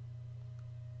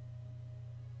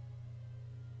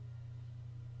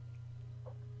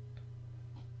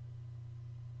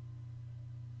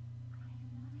 I have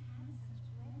not had such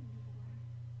bread before,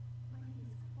 but it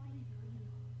is quite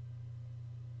agreeable.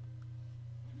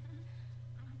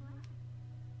 I'm glad.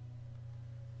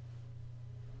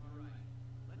 All right,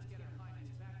 let's get Her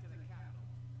Highness back to the capital.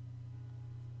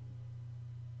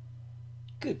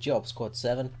 Good job, Squad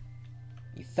 7.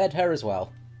 You fed her as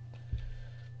well.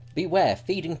 Beware,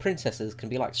 feeding princesses can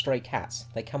be like stray cats.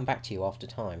 They come back to you after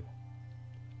time.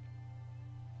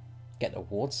 Get the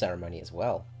award ceremony as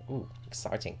well. Ooh,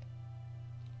 exciting.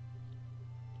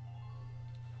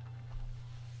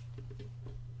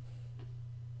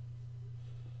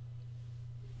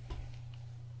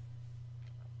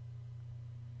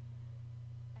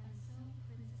 And so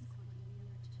Princess Cordelia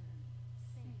returned,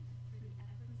 safe through the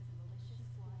efforts of Militia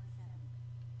Squad 7.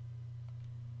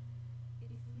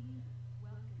 Its leader,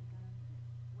 Welkin Gunther,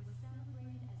 was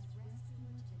celebrated as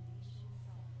rescuer to the nation's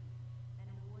soul and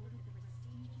awarded the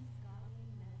prestigious Gallian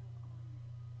Medal of Honor.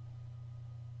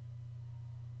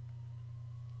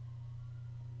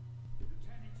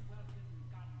 Lieutenant Welkin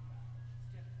Gunther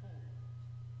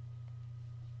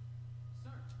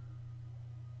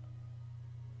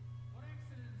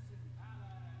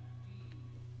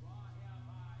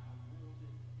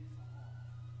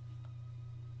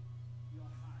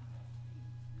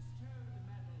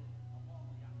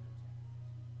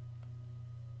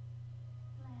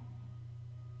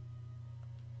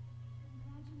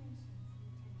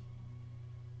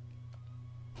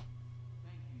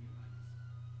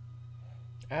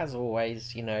as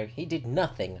always, you know, he did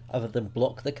nothing other than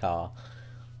block the car.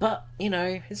 But, you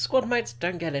know, his squad mates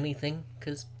don't get anything,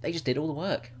 because they just did all the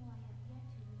work. Though I have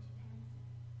yet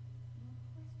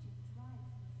to reach an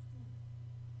answer, your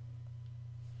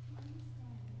question drives me still. To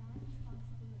understand my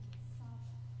responsibility as sovereign,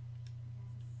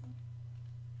 and as a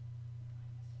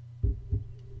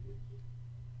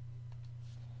sin.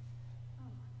 Oh,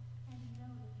 and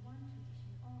know that one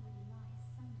tradition already lies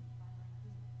sundered by my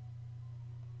will.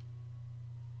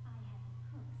 I have the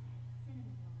cooks add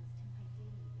cinnamon rolls to my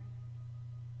daily breakfast.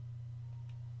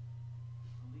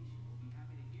 Alicia will be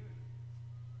happy to hear it.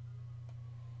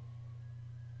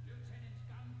 Lieutenant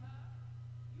Gunther,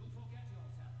 you forget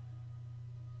yourself.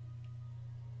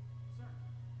 Sir,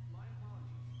 my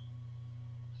apologies.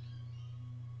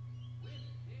 With this,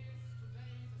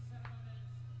 today's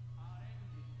ceremonies are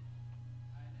ended.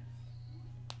 Highness, would you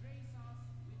grace us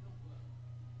with a word?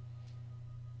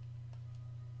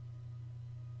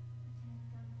 Lieutenant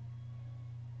Governor,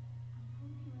 I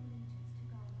hope your allegiance to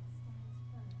Galia stands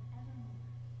firm evermore.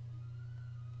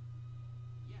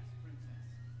 Yes, Princess.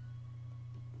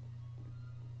 Lieutenant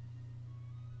Governor, I am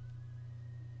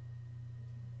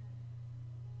sorry.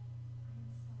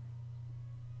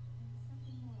 There is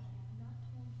something more I have not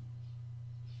told you.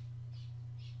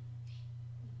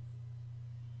 Please, be safe.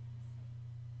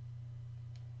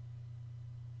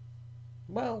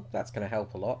 Well, that's going to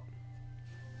help a lot.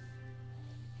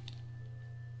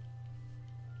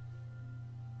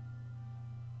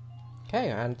 Okay,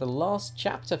 and the last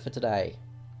chapter for today.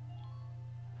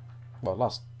 Well,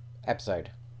 last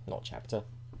episode, not chapter.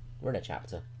 We're in a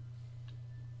chapter.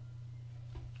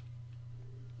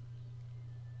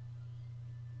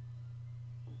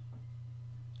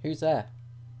 Who's there?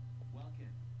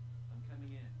 Welcome. I'm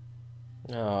coming in.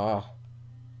 Oh,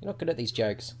 you're not good at these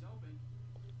jokes. It's open.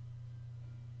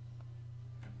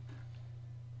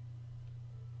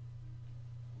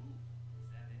 Ooh, is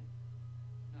that it?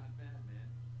 Not bad,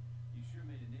 man. You sure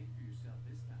made a name for yourself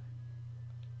this time.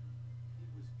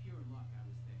 It was pure luck I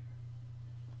was there.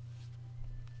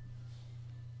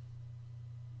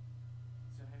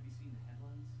 So have you seen the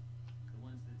headlines? The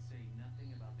ones that say nothing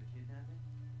about the kidnapping?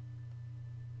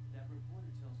 That reporter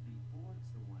tells me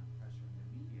Borg's the one pressuring the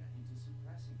media into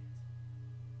suppressing it.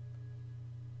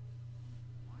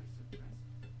 Why suppress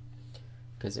it?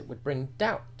 Because it would bring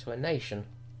doubt to a nation.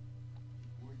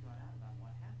 Word got out about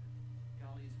what happened.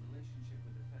 Galia's relationship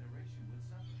with the Federation would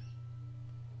suffer.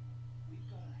 We've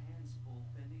got our hands full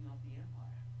fending off the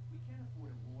Empire. We can't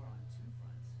afford a war on two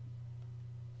fronts.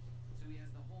 So he has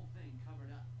the whole thing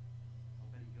covered up. I'll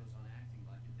bet he goes on acting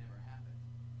like it never happened.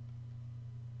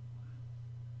 Wow.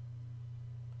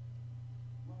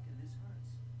 Look, and this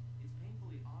hurts. It's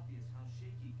painfully obvious how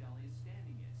shaky Galia's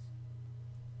standing is.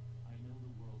 I know the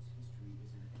world's history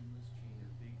is an endless chain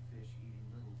of big fish eating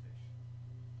little fish.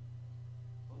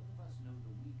 Both of us know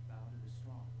the weak bow to the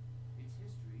strong. It's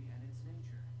history and it's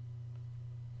nature.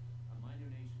 A minor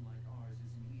nation like ours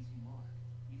is an easy mark,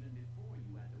 even before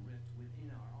you add the rift within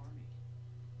our army.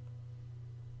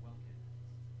 Welkin,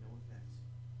 no offense,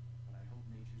 but I hope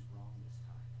nature's wrong this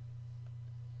time.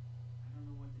 I don't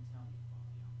know what to tell you,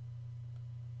 Fabio.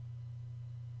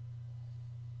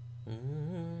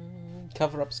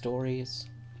 Cover up stories.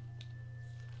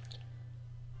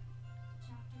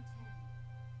 Chapter 10: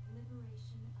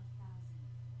 Liberation of Thousand.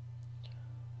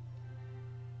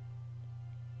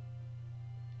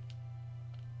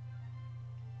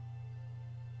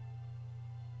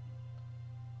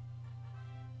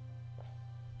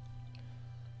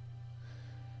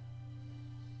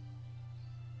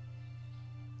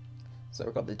 So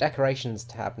we've got the decorations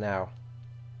tab now.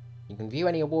 You can view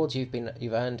any awards you've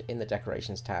earned in the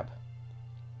decorations tab.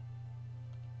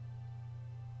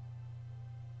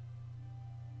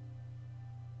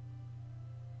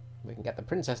 We can get the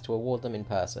princess to award them in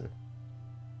person.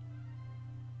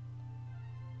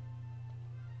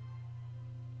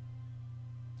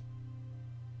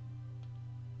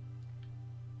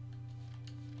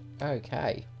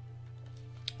 Okay.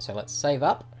 So let's save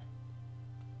up.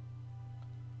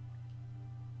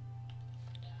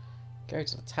 Go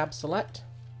to the tab select.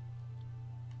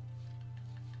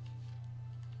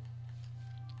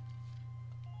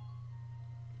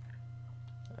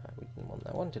 We didn't want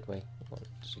that one, did we? We want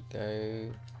to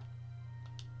go...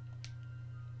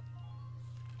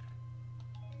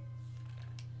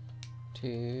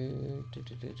 to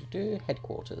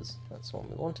headquarters. That's the one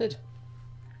we wanted.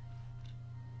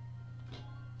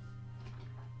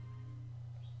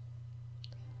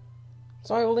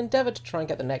 So I will endeavour to try and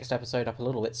get the next episode up a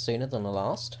little bit sooner than the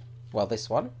last. Well, this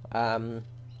one. Try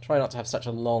not to have such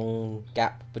a long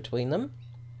gap between them.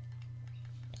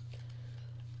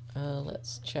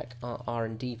 Let's check our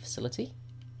R&D facility.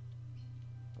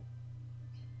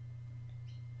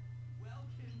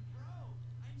 Welcome, bro.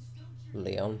 I'm stoked you're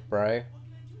Leon, bro. What can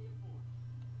I do you for?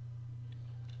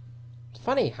 It's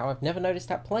funny how I've never noticed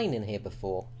that plane in here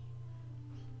before.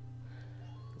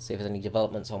 Let's see if there's any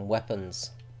developments on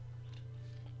weapons.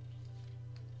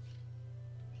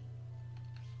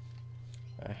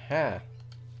 Aha.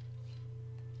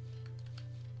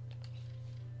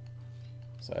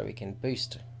 So we can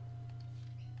boost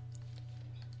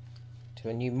to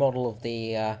a new model of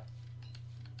the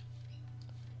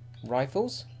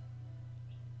rifles.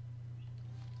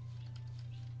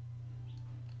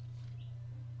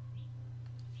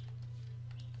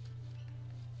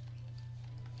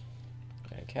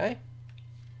 Okay.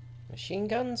 Machine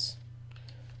guns.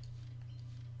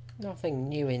 Nothing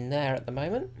new in there at the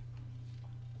moment.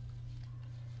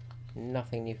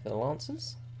 Nothing new for the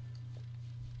Lancers.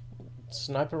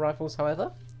 Sniper rifles,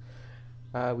 however.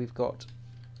 We've got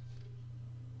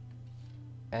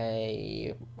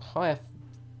a higher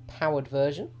powered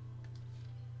version.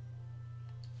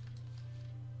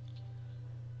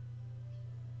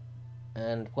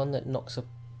 And one that knocks a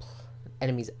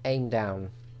enemy's aim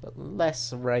down, but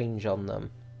less range on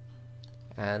them.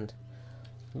 And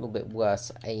a little bit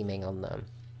worse aiming on them.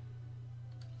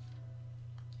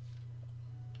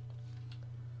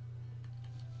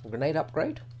 Grenade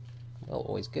upgrade. Well,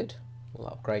 always good. We'll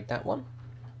upgrade that one.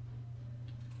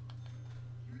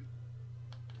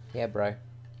 Yeah, bro.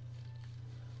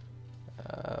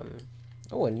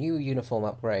 Oh, a new uniform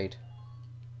upgrade.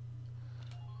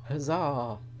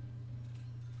 Huzzah!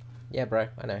 Yeah, bro,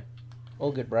 I know.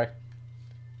 All good, bro.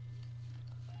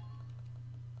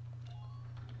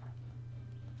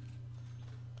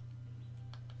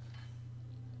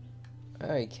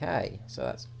 Okay, so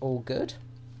that's all good.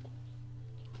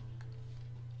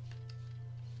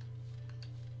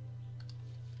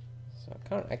 So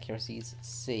current accuracy is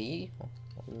C on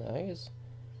those.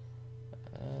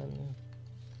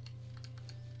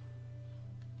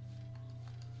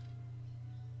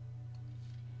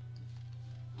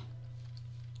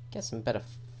 Get some better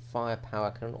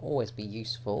firepower can always be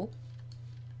useful.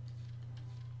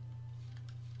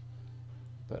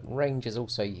 But range is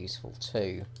also useful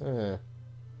too.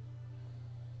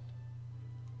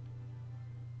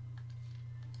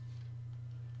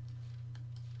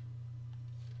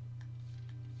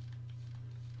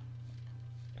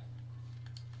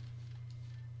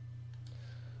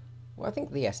 Well, I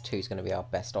think the S2 is going to be our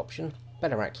best option.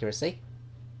 Better accuracy.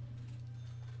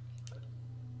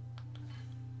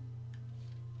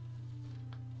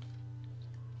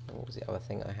 What was the other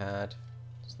thing I had?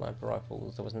 Sniper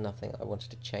rifles. There was nothing I wanted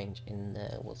to change in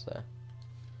there, was there?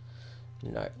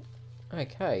 No.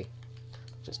 Okay.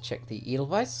 Just check the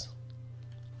Edelweiss.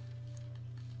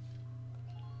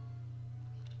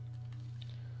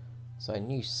 So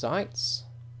new sights.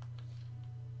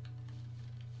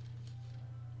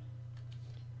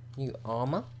 New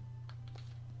armor.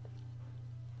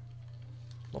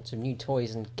 Lots of new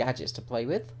toys and gadgets to play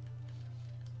with.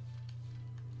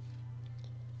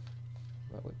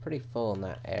 But we're pretty full in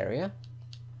that area.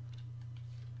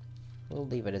 We'll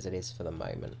leave it as it is for the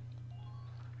moment.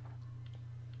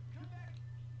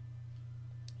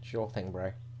 Sure thing,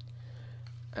 bro.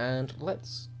 And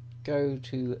let's go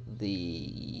to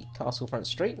the Castle Front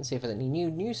Street and see if there's any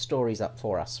new news stories up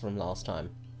for us from last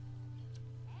time.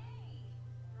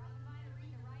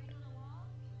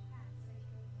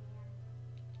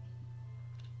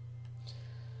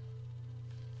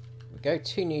 We go,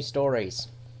 2 new stories.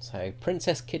 So,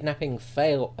 princess kidnapping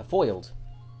foiled.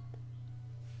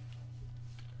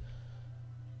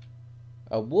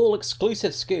 A wall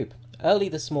exclusive scoop. Early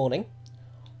this morning,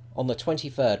 on the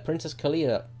 23rd, Princess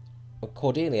Cordelia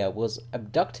was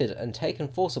abducted and taken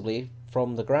forcibly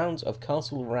from the grounds of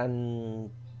Castle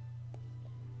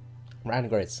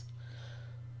Rangris.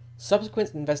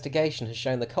 Subsequent investigation has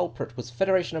shown the culprit was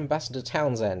Federation Ambassador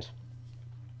Townsend.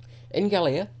 In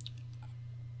Gallia,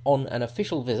 on an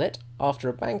official visit, after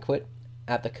a banquet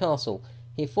at the castle,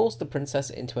 he forced the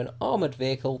princess into an armoured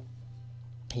vehicle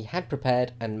he had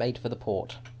prepared and made for the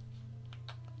port.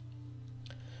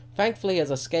 Thankfully, his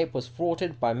escape was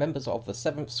thwarted by members of the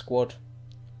 7th Squad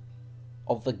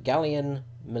of the Gallian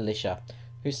militia,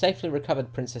 who safely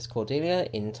recovered Princess Cordelia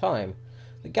in time.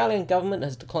 The Gallian government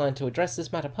has declined to address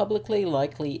this matter publicly,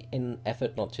 likely in an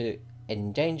effort not to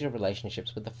endanger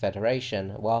relationships with the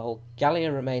Federation, while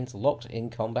Gallia remains locked in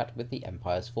combat with the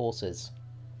Empire's forces.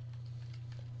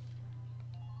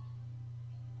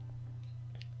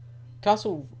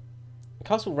 Castle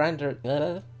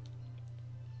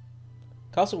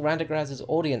Castle Randagraz's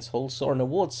audience hall saw an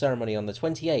awards ceremony on the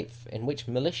 28th, in which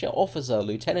militia officer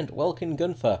Lieutenant Welkin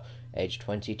Gunther, aged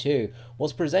 22,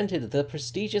 was presented the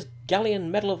prestigious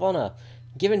Galleon Medal of Honor,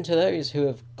 given to those who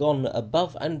have gone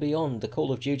above and beyond the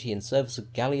call of duty in service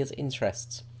of Gallia's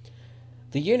interests.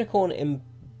 The unicorn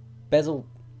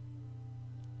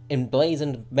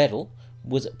emblazoned medal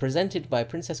was presented by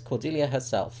Princess Cordelia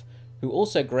herself, who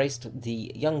also graced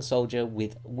the young soldier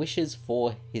with wishes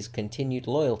for his continued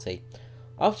loyalty.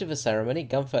 After the ceremony,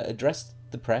 Gunther addressed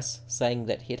the press, saying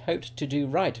that he had hoped to do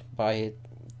right by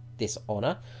this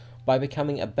honour by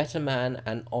becoming a better man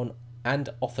and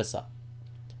officer.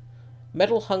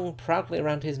 Medal hung proudly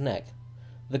around his neck.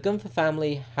 The Gunther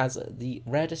family has the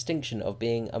rare distinction of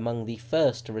being among the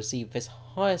first to receive this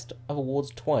highest of awards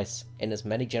twice in as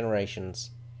many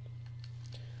generations.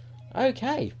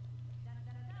 Okay. I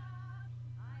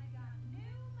got new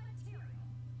material.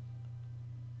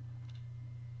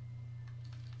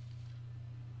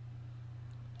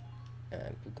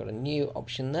 And we've got a new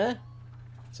option there.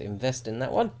 So invest in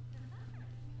that one.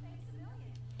 Thanks a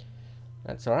million.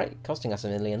 That's alright, costing us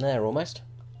 $1 million there almost.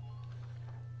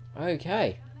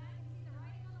 Okay. Come back and see the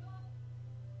writing on the wall.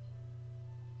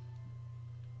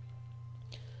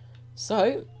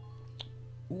 So,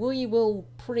 we will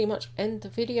pretty much end the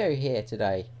video here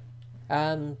today.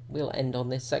 We'll end on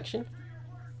this section.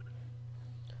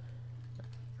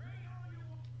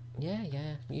 Yeah,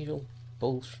 usual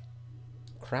bullshit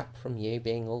crap from you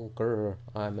being all grrr,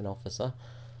 I'm an officer.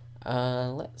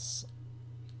 Let's...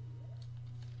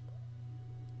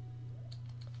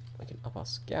 We can up our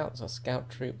scouts, our scout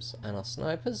troops, and our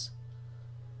snipers.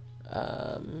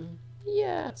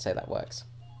 Yeah, I'd say that works.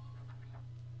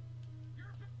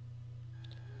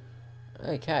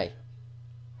 Okay.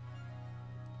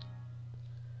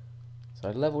 So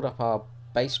I leveled up our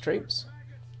base troops.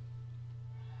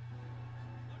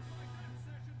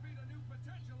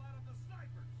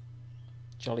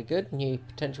 Jolly good, new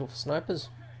potential for snipers.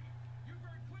 You've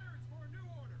earned clearance for a new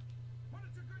order. Put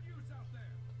it to good use out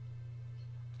there.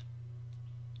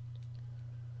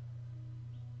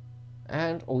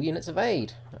 And all units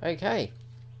evade. Okay.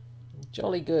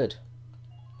 Jolly good.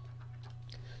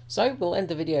 So we'll end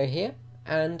the video here,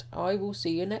 and I will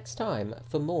see you next time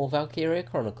for more Valkyria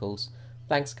Chronicles.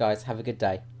 Thanks guys, have a good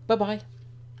day. Bye bye.